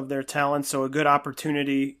all, of their talent. So a good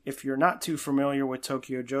opportunity, if you're not too familiar with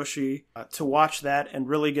Tokyo Joshi, to watch that and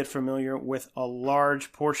really get familiar with a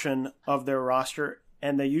large portion of their roster.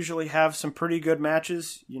 And they usually have some pretty good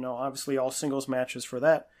matches, obviously all singles matches for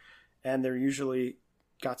that. And they're usually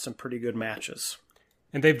got some pretty good matches.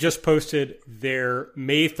 And they've just posted their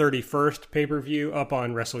May 31st pay-per-view up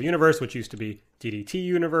on Wrestle Universe, which used to be DDT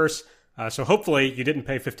Universe. So hopefully you didn't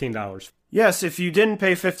pay $15. Yes, if you didn't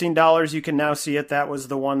pay $15, you can now see it. That was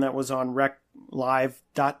the one that was on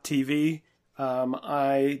RecLive.tv.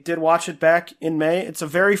 I did watch it back in May. It's a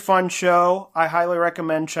very fun show. I highly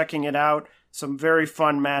recommend checking it out. Some very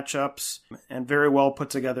fun matchups and very well put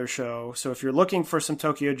together show. So if you're looking for some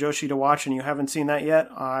Tokyo Joshi to watch and you haven't seen that yet,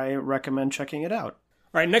 I recommend checking it out.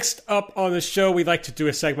 All right, next up on the show, we'd like to do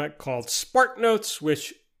a segment called Spark Notes,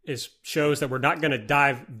 which is shows that we're not going to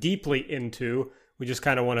dive deeply into. We just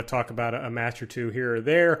kind of want to talk about a match or two here or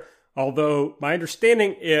there. Although my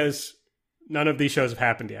understanding is none of these shows have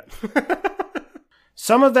happened yet.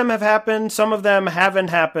 Some of them have happened. Some of them haven't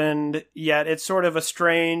happened yet. It's sort of a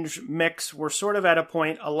strange mix. We're sort of at a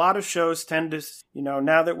point. A lot of shows tend to,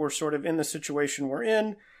 now that we're sort of in the situation we're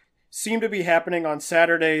in, seem to be happening on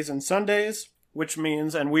Saturdays and Sundays. which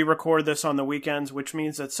means, and we record this on the weekends, which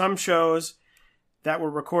means that some shows that we're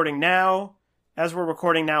recording now, as we're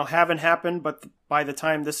recording now, haven't happened, but by the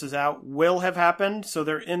time this is out, will have happened. So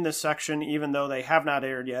they're in this section, even though they have not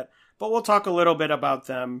aired yet. But we'll talk a little bit about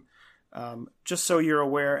them, just so you're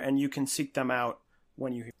aware and you can seek them out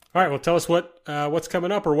when you hear. All right, well, tell us what's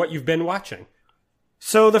coming up or what you've been watching.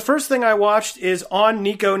 So the first thing I watched is on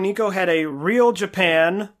Nico. Nico had a Real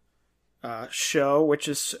Japan show, which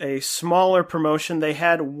is a smaller promotion. They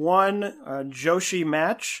had one Joshi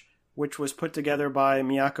match, which was put together by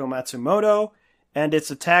Miyako Matsumoto, and it's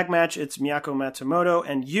a tag match. It's Miyako Matsumoto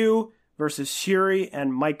and Yu versus Shuri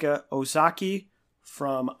and Maika Ozaki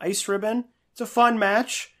from Ice Ribbon. It's a fun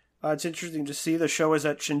match. It's interesting to see. The show is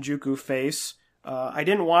at Shinjuku Face. I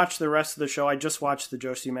didn't watch the rest of the show. I just watched the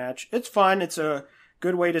Joshi match. It's fun. It's a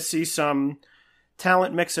good way to see some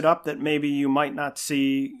talent mix it up that maybe you might not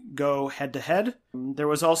see go head-to-head. There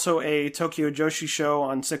was also a Tokyo Joshi show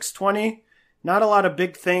on 620. Not a lot of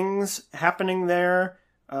big things happening there.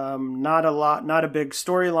 Not a big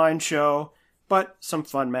storyline show, but some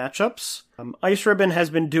fun matchups. Ice Ribbon has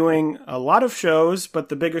been doing a lot of shows, but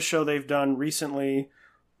the biggest show they've done recently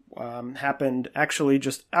happened actually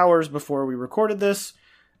just hours before we recorded this.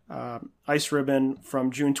 Ice Ribbon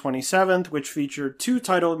from June 27th, which featured two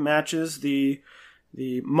title matches, the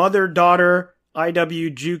mother-daughter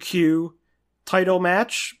IWGQ title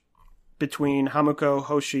match between Hamuko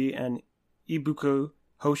Hoshi and Ibuku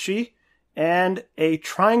Hoshi, and a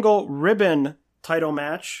triangle ribbon title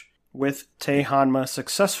match with Tei Hanma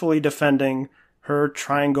successfully defending her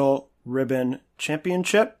triangle ribbon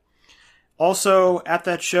championship. Also, at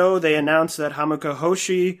that show, they announced that Hamuko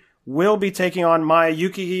Hoshi will be taking on Maya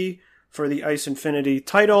Yukihi for the Ice Infinity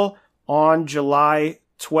title on July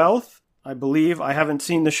 12th. I believe, I haven't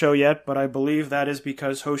seen the show yet, but I believe that is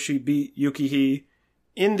because Hoshi beat Yukihi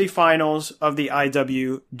in the finals of the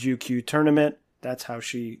IWGQ tournament. That's how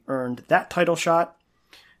she earned that title shot.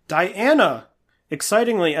 Diana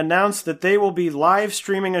excitingly announced that they will be live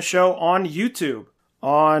streaming a show on YouTube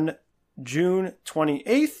on June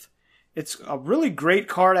 28th. It's a really great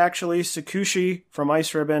card, actually. Tsukushi from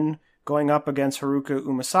Ice Ribbon going up against Haruka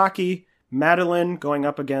Umasaki. Madeline going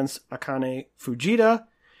up against Akane Fujita.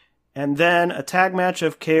 And then a tag match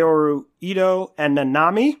of Kaoru Ito and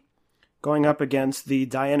Nanami going up against the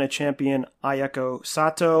Diana champion Ayako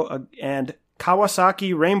Sato and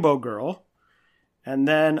Kawasaki Rainbow Girl. And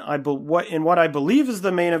then in what I believe is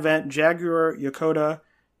the main event, Jaguar Yokota,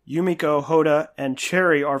 Yumiko Hoda, and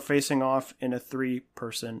Cherry are facing off in a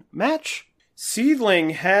 3-person match.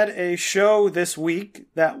 Seedling had a show this week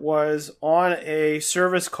that was on a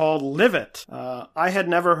service called Live It. I had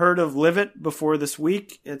never heard of Live It before this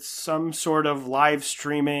week. It's some sort of live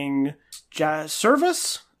streaming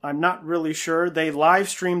service. I'm not really sure. They live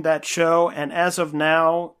streamed that show, and as of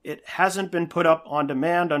now, it hasn't been put up on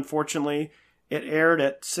demand, unfortunately. It aired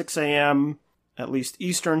at 6 a.m., at least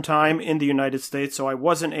Eastern time in the United States, so I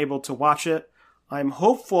wasn't able to watch it. I'm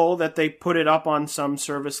hopeful that they put it up on some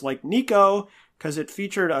service like Nico, because it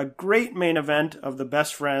featured a great main event of the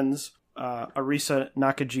best friends, Arisa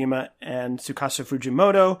Nakajima and Tsukasa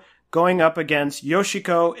Fujimoto, going up against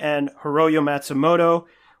Yoshiko and Hiroyo Matsumoto,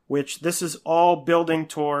 which this is all building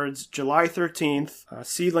towards July 13th.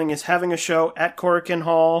 Seedling is having a show at Korakuen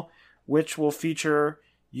Hall, which will feature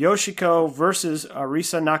Yoshiko versus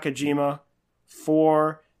Arisa Nakajima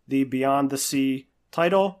for the Beyond the Sea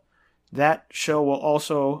title. That show will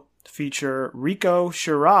also feature Riko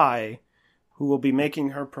Shirai, who will be making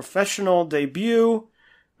her professional debut.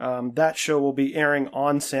 That show will be airing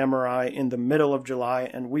on Samurai in the middle of July,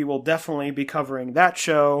 and we will definitely be covering that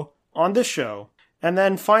show on this show. And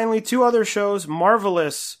then finally, two other shows.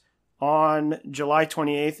 Marvelous on July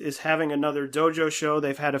 28th is having another dojo show.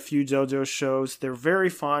 They've had a few dojo shows. They're very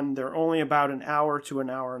fun. They're only about an hour to an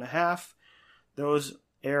hour and a half. Those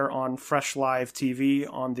air on Fresh Live TV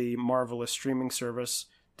on the Marvelous streaming service.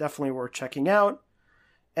 Definitely worth checking out.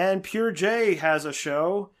 And Pure J has a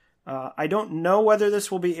show. I don't know whether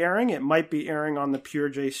this will be airing. It might be airing on the Pure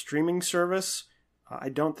J streaming service. I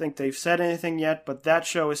don't think they've said anything yet, but that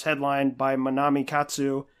show is headlined by Manami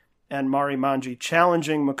Katsu and Mari Manji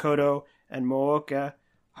challenging Makoto and Mooka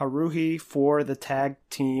Haruhi for the tag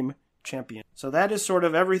team champion. So that is sort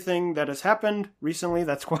of everything that has happened recently.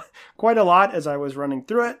 That's quite a lot as I was running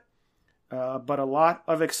through it, but a lot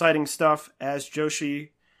of exciting stuff as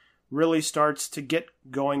Joshi really starts to get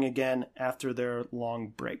going again after their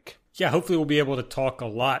long break. Yeah, hopefully we'll be able to talk a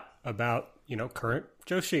lot about, current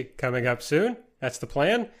Joshi coming up soon. That's the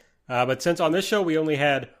plan. But since on this show we only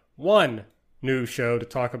had one new show to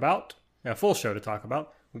talk about, a full show to talk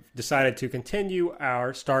about, we've decided to continue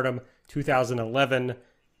our Stardom 2011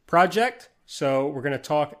 project. So we're going to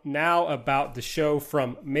talk now about the show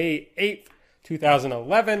from May 8th,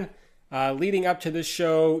 2011. Leading up to this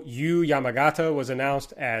show, Yu Yamagata was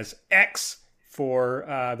announced as X for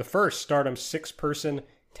the first Stardom 6-person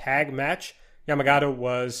tag match. Yamagata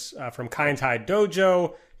was from Kaientai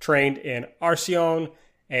Dojo, trained in Arsion,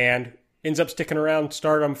 and ends up sticking around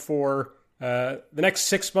Stardom for the next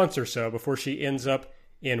 6 months or so before she ends up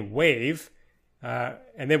in Wave.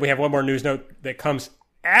 And then we have one more news note that comes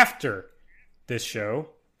after this show.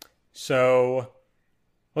 So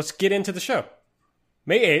let's get into the show.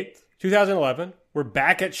 May 8th, 2011, we're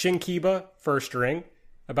back at Shinkiba First Ring.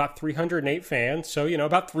 About 308 fans, so,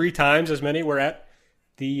 about 3 times as many were at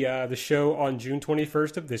the show on June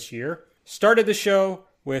 21st of this year. Started the show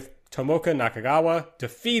with Tomoka Nakagawa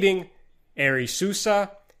defeating Eri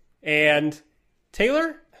Susa. And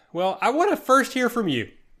Taylor, well, I want to first hear from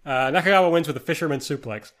you. Nakagawa wins with a fisherman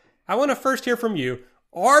suplex. I want to first hear from you.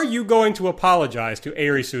 Are you going to apologize to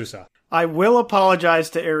Eri Susa? I will apologize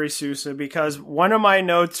to Eri Susa because one of my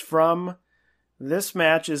notes from this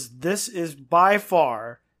match is this is by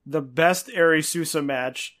far the best Eri Susa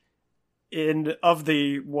match of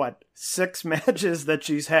the, 6 matches that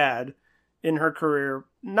she's had in her career.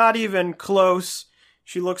 Not even close.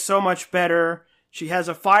 She looks so much better. She has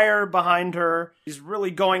a fire behind her. She's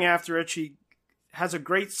really going after it. She has a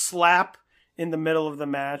great slap in the middle of the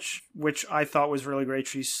match, which I thought was really great.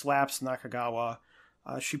 She slaps Nakagawa.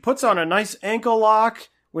 She puts on a nice ankle lock,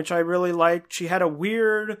 which I really liked. She had a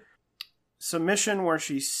weird submission where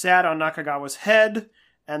she sat on Nakagawa's head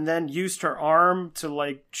and then used her arm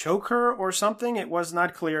to choke her or something. It was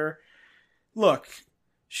not clear. Look,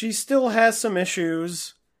 she still has some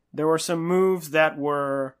issues. There were some moves that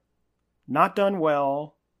were not done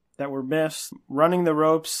well, that were missed. Running the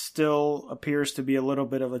ropes still appears to be a little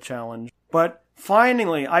bit of a challenge. But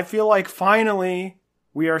finally, I feel like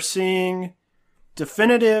we are seeing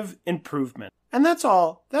definitive improvement. And that's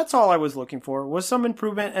all I was looking for, was some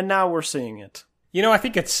improvement, and now we're seeing it. I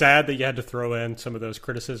think it's sad that you had to throw in some of those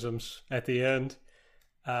criticisms at the end.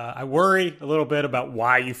 I worry a little bit about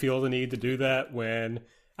why you feel the need to do that when,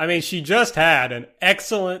 she just had an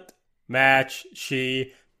excellent match.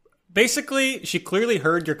 She clearly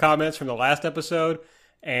heard your comments from the last episode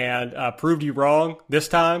and proved you wrong this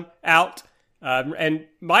time out. And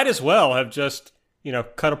might as well have just,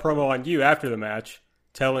 cut a promo on you after the match,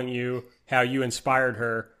 telling you how you inspired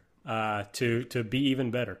her to be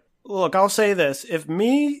even better. Look, I'll say this. If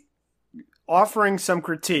me offering some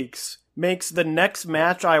critiques makes the next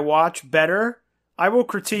match I watch better, I will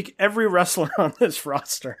critique every wrestler on this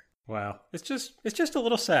roster. Wow. It's just a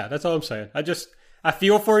little sad. That's all I'm saying. I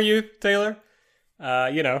feel for you, Taylor.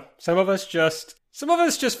 Some of us just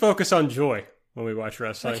focus on joy when we watch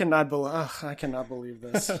wrestling. I cannot believe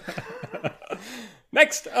this.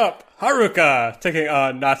 Next up, Haruka taking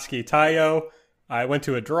on Natsuki Taiyo. I went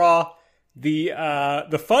to a draw.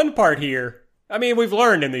 The fun part here, we've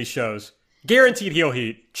learned in these shows, guaranteed heel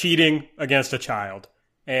heat, cheating against a child.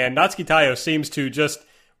 And Natsuki Taiyo seems to just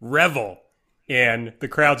revel in the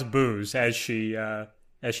crowd's boos as she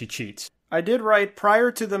cheats. I did write,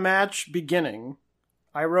 prior to the match beginning,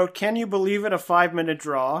 I wrote, "Can you believe it, a 5-minute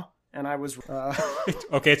draw?" And I was...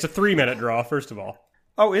 Okay, it's a 3-minute draw, first of all.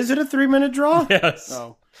 Oh, is it a 3-minute draw? Yes.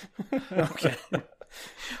 Oh. Okay.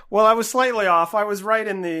 Well, I was slightly off. I was right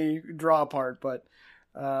in the draw part, but,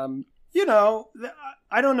 I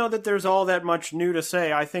don't know that there's all that much new to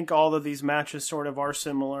say. I think all of these matches sort of are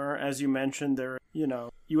similar. As you mentioned, they're,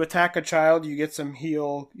 you attack a child, you get some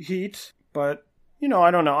heel heat, but,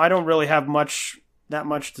 I don't know. I don't really have that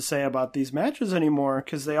much to say about these matches anymore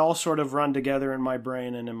because they all sort of run together in my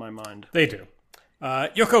brain and in my mind. They do.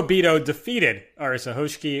 Yoko Bito defeated Arisa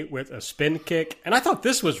Hoshiki with a spin kick, and I thought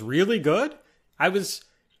this was really good.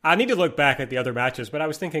 I need to look back at the other matches, but I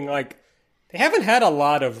was thinking, they haven't had a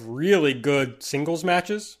lot of really good singles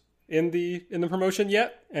matches in the promotion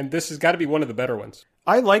yet, and this has got to be one of the better ones.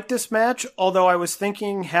 I like this match, although I was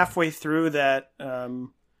thinking halfway through that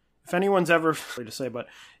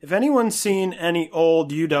if anyone's seen any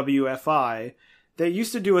old UWFI, they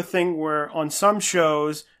used to do a thing where on some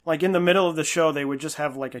shows, in the middle of the show, they would just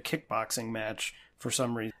have a kickboxing match for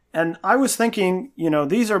some reason. And I was thinking,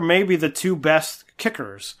 these are maybe the 2 best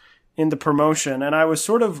kickers in the promotion, and I was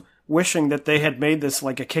sort of wishing that they had made this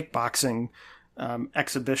a kickboxing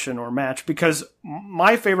exhibition or match, because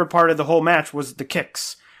my favorite part of the whole match was the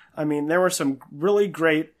kicks. There were some really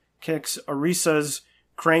great kicks. Arisa's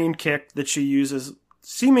crane kick that she uses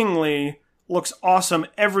seemingly looks awesome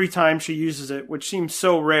every time she uses it, which seems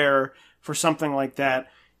so rare for something like that.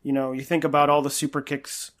 You think about all the super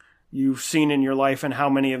kicks you've seen in your life and how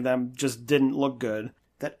many of them just didn't look good.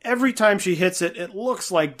 That every time she hits it, it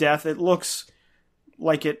looks like death. It looks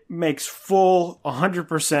like it makes full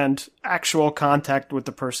 100% actual contact with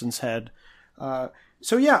the person's head.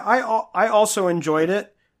 So yeah, I also enjoyed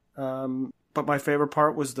it. But my favorite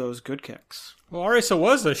part was those good kicks. Well, Arisa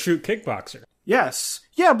was a shoot kickboxer. Yes.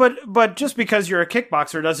 Yeah, but just because you're a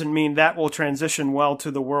kickboxer doesn't mean that will transition well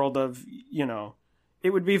to the world of, it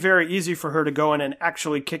would be very easy for her to go in and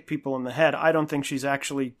actually kick people in the head. I don't think she's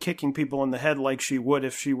actually kicking people in the head like she would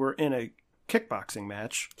if she were in a kickboxing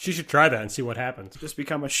match. She should try that and see what happens. Just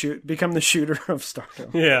become the shooter of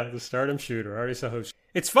Stardom. Yeah, the Stardom shooter, Arisa Hoshi.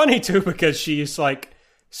 It's funny too because she's like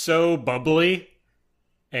so bubbly,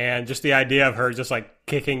 and just the idea of her just like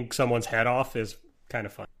kicking someone's head off is kind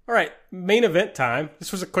of fun. All right, main event time.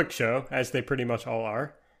 This was a quick show, as they pretty much all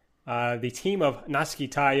are. The team of Natsuki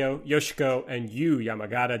Taiyo, Yoshiko, and Yu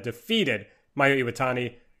Yamagata defeated Mayu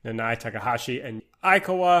Iwatani, Nanae Takahashi, and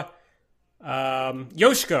Aikawa.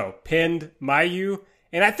 Yoshiko pinned Mayu,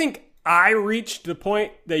 and I think I reached the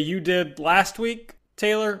point that you did last week,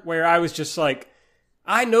 Taylor, where I was just like,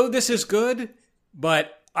 I know this is good,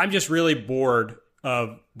 but I'm just really bored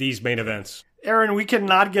of these main events. Aaron, we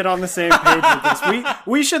cannot get on the same page with this.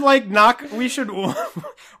 We should like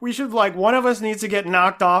one of us needs to get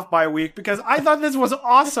knocked off by a week because I thought this was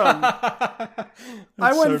awesome. I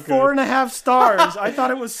went so 4.5 stars. I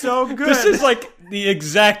thought it was so good. This is like the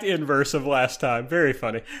exact inverse of last time. Very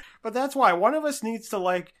funny. But that's why one of us needs to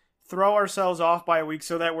like throw ourselves off by a week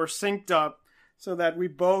so that we're synced up, so that we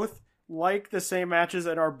both like the same matches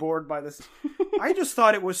and are bored by this. I just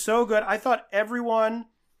thought it was so good. I thought everyone,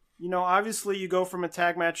 obviously you go from a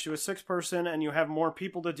tag match to a 6-person and you have more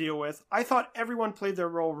people to deal with. I thought everyone played their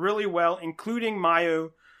role really well, including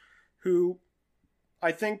Mayu, who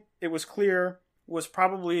I think it was clear was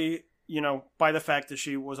probably, by the fact that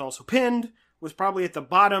she was also pinned, was probably at the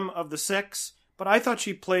bottom of the 6. But I thought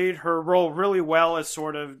she played her role really well as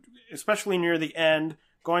sort of, especially near the end,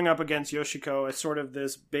 going up against Yoshiko as sort of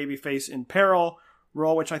this babyface in peril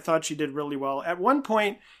role, which I thought she did really well. At one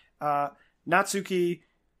point, Natsuki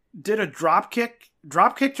did a drop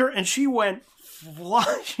kicked her, and she went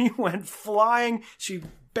flying. She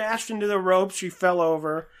bashed into the ropes. She fell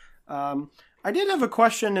over. I did have a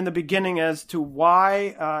question in the beginning as to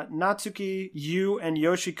why Natsuki, Yu, and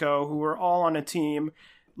Yoshiko, who were all on a team,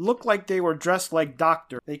 looked like they were dressed like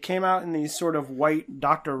doctors. They came out in these sort of white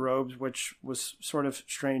doctor robes, which was sort of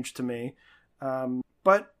strange to me.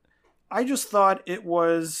 But I just thought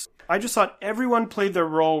everyone played their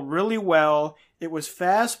role really well. It was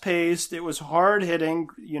fast-paced. It was hard-hitting,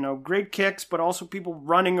 great kicks, but also people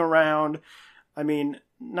running around. I mean,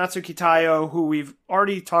 Natsuki Taiyo, who we've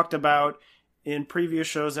already talked about in previous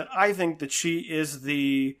shows, that I think that she is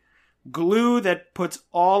the glue that puts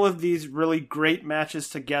all of these really great matches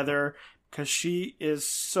together, because she is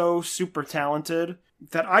so super talented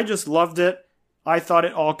that I just loved it. I thought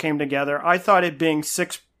it all came together. I thought it being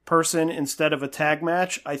 6-person instead of a tag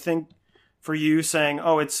match, I think for you saying,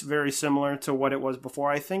 oh, it's very similar to what it was before,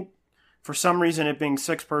 I think for some reason it being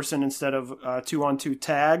 6-person instead of 2-on-2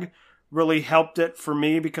 tag really helped it for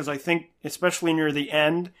me, because I think especially near the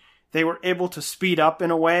end they were able to speed up in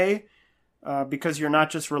a way, because you're not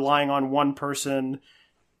just relying on one person,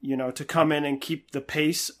 to come in and keep the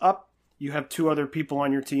pace up. You have 2 other people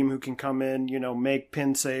on your team who can come in, make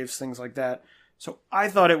pin saves, things like that. So I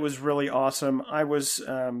thought it was really awesome. I was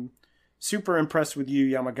super impressed with Yu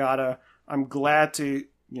Yamagata. I'm glad to,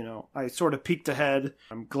 I sort of peeked ahead.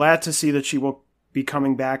 I'm glad to see that she will be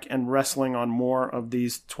coming back and wrestling on more of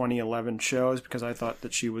these 2011 shows, because I thought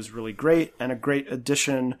that she was really great and a great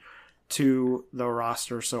addition to the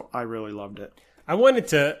roster. So I really loved it. I wanted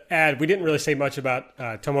to add, we didn't really say much about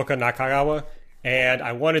Tomoka Nakagawa, and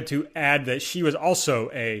I wanted to add that she was also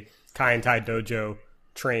a Kaientai Dojo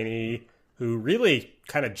trainee who really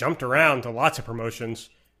kind of jumped around to lots of promotions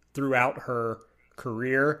throughout her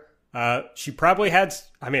career. She probably had,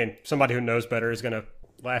 somebody who knows better is going to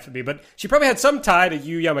laugh at me, but she probably had some tie to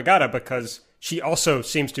Yu Yamagata, because she also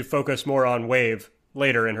seems to focus more on Wave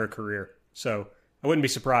later in her career. So I wouldn't be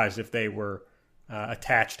surprised if they were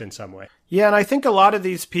attached in some way. Yeah, and I think a lot of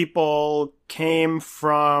these people came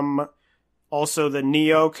from also the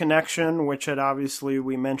Neo connection, which had obviously,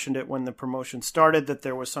 we mentioned it when the promotion started, that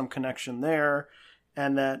there was some connection there,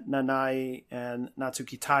 and that Nanae and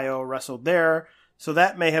Natsuki Taiyo wrestled there. So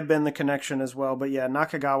that may have been the connection as well. But yeah,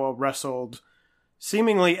 Nakagawa wrestled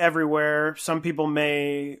seemingly everywhere. Some people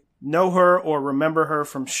may know her or remember her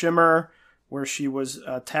from Shimmer, where she was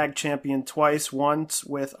a tag champion twice, once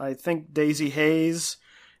with, I think, Daisy Hayes,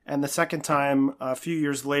 and the second time a few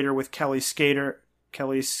years later with Kelly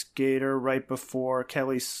Kelly Skater right before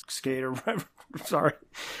sorry.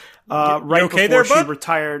 Right okay before she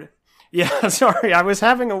retired. Yeah, sorry. I was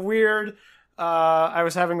having a weird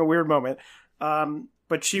moment.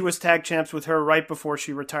 But she was tag champs with her right before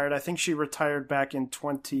she retired. I think she retired back in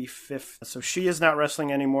 2015. So she is not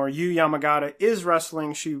wrestling anymore. Yu Yamagata is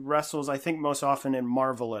wrestling. She wrestles, I think, most often in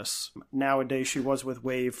Marvelous. Nowadays, she was with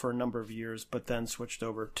Wave for a number of years, but then switched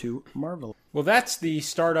over to Marvelous. Well, that's the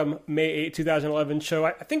Stardom May 8, 2011 show.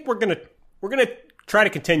 I think we're gonna try to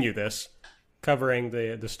continue this, covering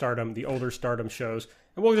the Stardom, the older Stardom shows,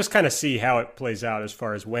 and we'll just kind of see how it plays out as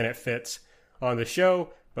far as when it fits on the show.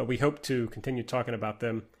 But we hope to continue talking about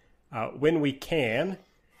them when we can.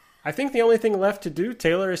 I think the only thing left to do,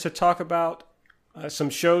 Taylor, is to talk about some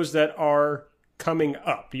shows that are coming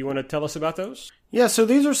up. You want to tell us about those? Yeah, so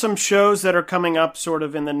these are some shows that are coming up sort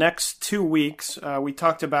of in the next 2 weeks. We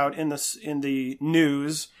talked about in the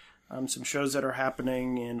news some shows that are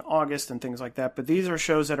happening in August and things like that. But these are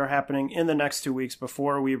shows that are happening in the next 2 weeks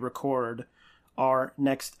before we record our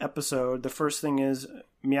next episode. The first thing is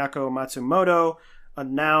Miyako Matsumoto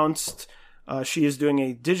announced she is doing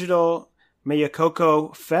a digital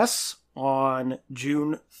Miyakoko Fest on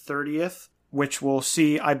June 30th, which will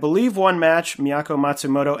see, I believe, one match, Miyako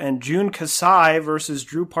Matsumoto and Jun Kasai versus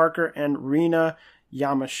Drew Parker and Rina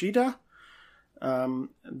Yamashita.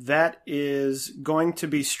 That is going to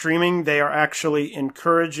be streaming. They are actually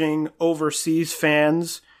encouraging overseas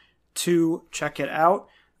fans to check it out.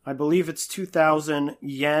 I believe it's 2,000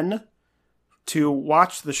 yen to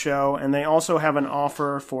watch the show, and they also have an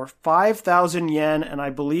offer for 5,000 yen, and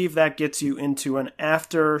I believe that gets you into an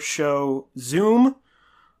after-show Zoom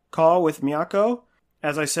call with Miyako.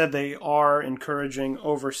 As I said, they are encouraging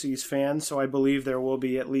overseas fans, so I believe there will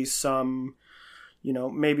be at least some,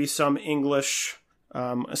 maybe some English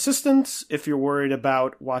assistance if you're worried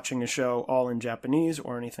about watching a show all in Japanese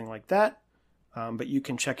or anything like that. But you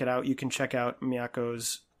can check it out. You can check out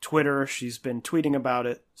Miyako's Twitter. She's been tweeting about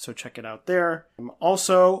it, so check it out there.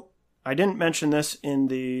 Also, I didn't mention this in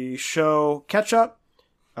the show catch-up.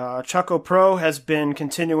 Choco Pro has been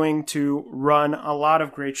continuing to run a lot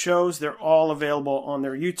of great shows. They're all available on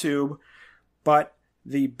their YouTube. But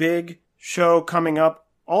the big show coming up,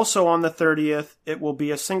 also on the 30th, it will be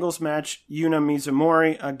a singles match, Yuna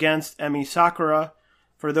Mizumori against Emi Sakura.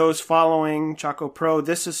 For those following Choco Pro,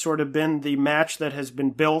 this has sort of been the match that has been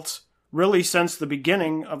built really since the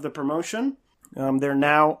beginning of the promotion. They're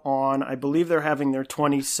now on, I believe they're having their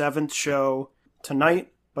 27th show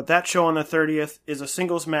tonight. But that show on the 30th is a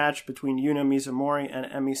singles match between Yuna Mizumori and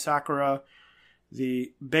Emi Sakura.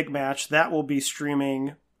 The big match, that will be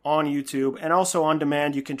streaming on YouTube. And also on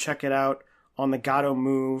demand, you can check it out on the Gato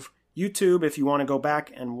Move YouTube if you want to go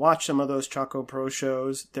back and watch some of those Choco Pro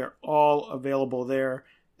shows. They're all available there.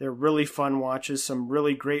 They're really fun watches, some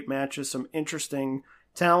really great matches, some interesting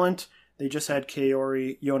talent. They just had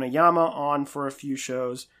Kaori Yonayama on for a few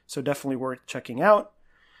shows, so definitely worth checking out.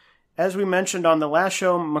 As we mentioned on the last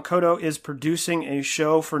show, Makoto is producing a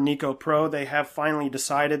show for Nico Pro. They have finally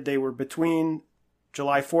decided they were between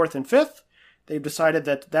July 4th and 5th. They've decided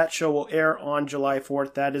that show will air on July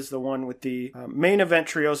 4th. That is the one with the main event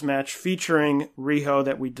trios match featuring Riho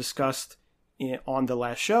that we discussed on the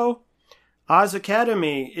last show. Oz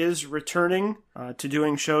Academy is returning to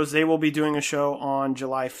doing shows. They will be doing a show on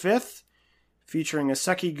July 5th featuring a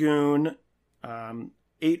Sekigun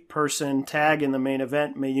 8-person tag in the main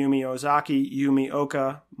event. Mayumi Ozaki, Yumi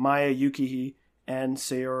Oka, Maya Yukihi, and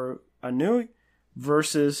Saori Anou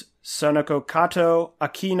versus Sonoko Kato,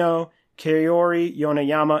 Akino, Kaori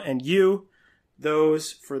Yonayama, and Yu.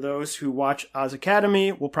 Those, for those who watch Oz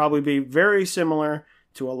Academy, will probably be very similar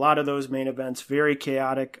to a lot of those main events. Very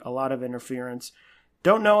chaotic, a lot of interference.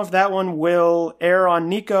 Don't know if that one will air on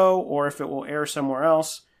Nico or if it will air somewhere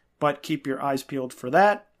else, but keep your eyes peeled for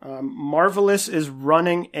that. Marvelous is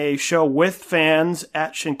running a show with fans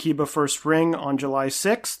at Shinkiba First Ring on July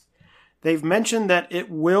 6th. They've mentioned that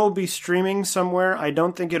it will be streaming somewhere. I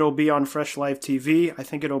don't think it'll be on Fresh Live TV. I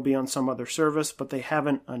think it'll be on some other service, but they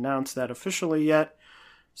haven't announced that officially yet.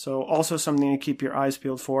 So also something to keep your eyes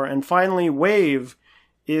peeled for. And finally, Wave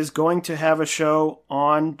is going to have a show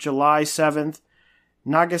on July 7th.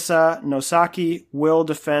 Nagisa Nosaki will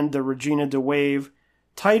defend the Regina de Wave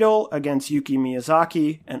title against Yuki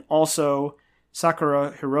Miyazaki, and also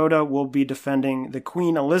Sakura Hirota will be defending the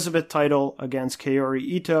Queen Elizabeth title against Kaori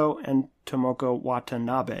Ito and Tomoko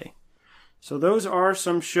Watanabe. So those are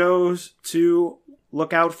some shows to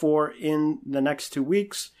look out for in the next 2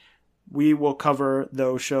 weeks. We will cover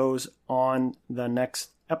those shows on the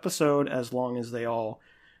next episode as long as they all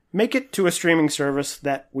make it to a streaming service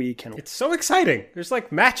that we can. It's so exciting. There's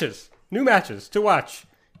like matches new matches to watch.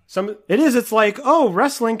 It's like, oh,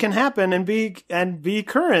 wrestling can happen and be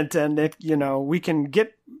current, and we can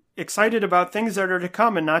get excited about things that are to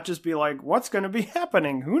come and not just be like, what's going to be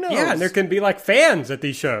happening? Who knows? Yeah, and there can be like fans at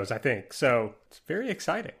these shows, I think. So it's very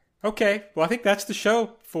exciting. Okay, well, I think that's the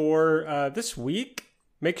show for this week.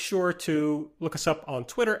 Make sure to look us up on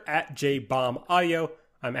Twitter at JBombAudio.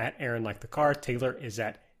 I'm at Aaron Like the Car. Taylor is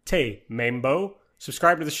at Tay Mambo.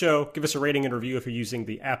 Subscribe to the show. Give us a rating and review if you're using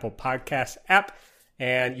the Apple Podcast app.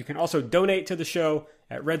 And you can also donate to the show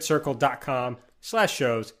at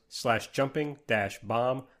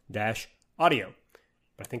redcircle.com/shows/jumping-bomb-audio.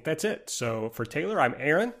 But I think that's it. So for Taylor, I'm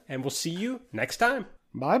Aaron, and we'll see you next time.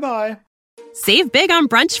 Bye-bye. Save big on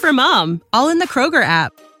brunch for mom, all in the Kroger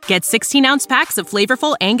app. Get 16-ounce packs of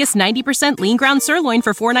flavorful Angus 90% lean ground sirloin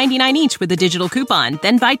for $4.99 each with a digital coupon.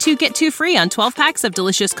 Then buy 2, get 2 free on 12 packs of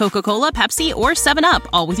delicious Coca-Cola, Pepsi, or 7-Up,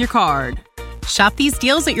 all with your card. Shop these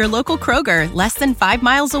deals at your local Kroger, less than 5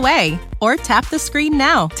 miles away. Or tap the screen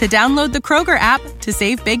now to download the Kroger app to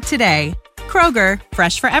save big today. Kroger,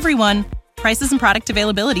 fresh for everyone. Prices and product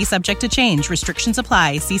availability subject to change. Restrictions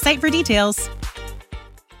apply. See site for details.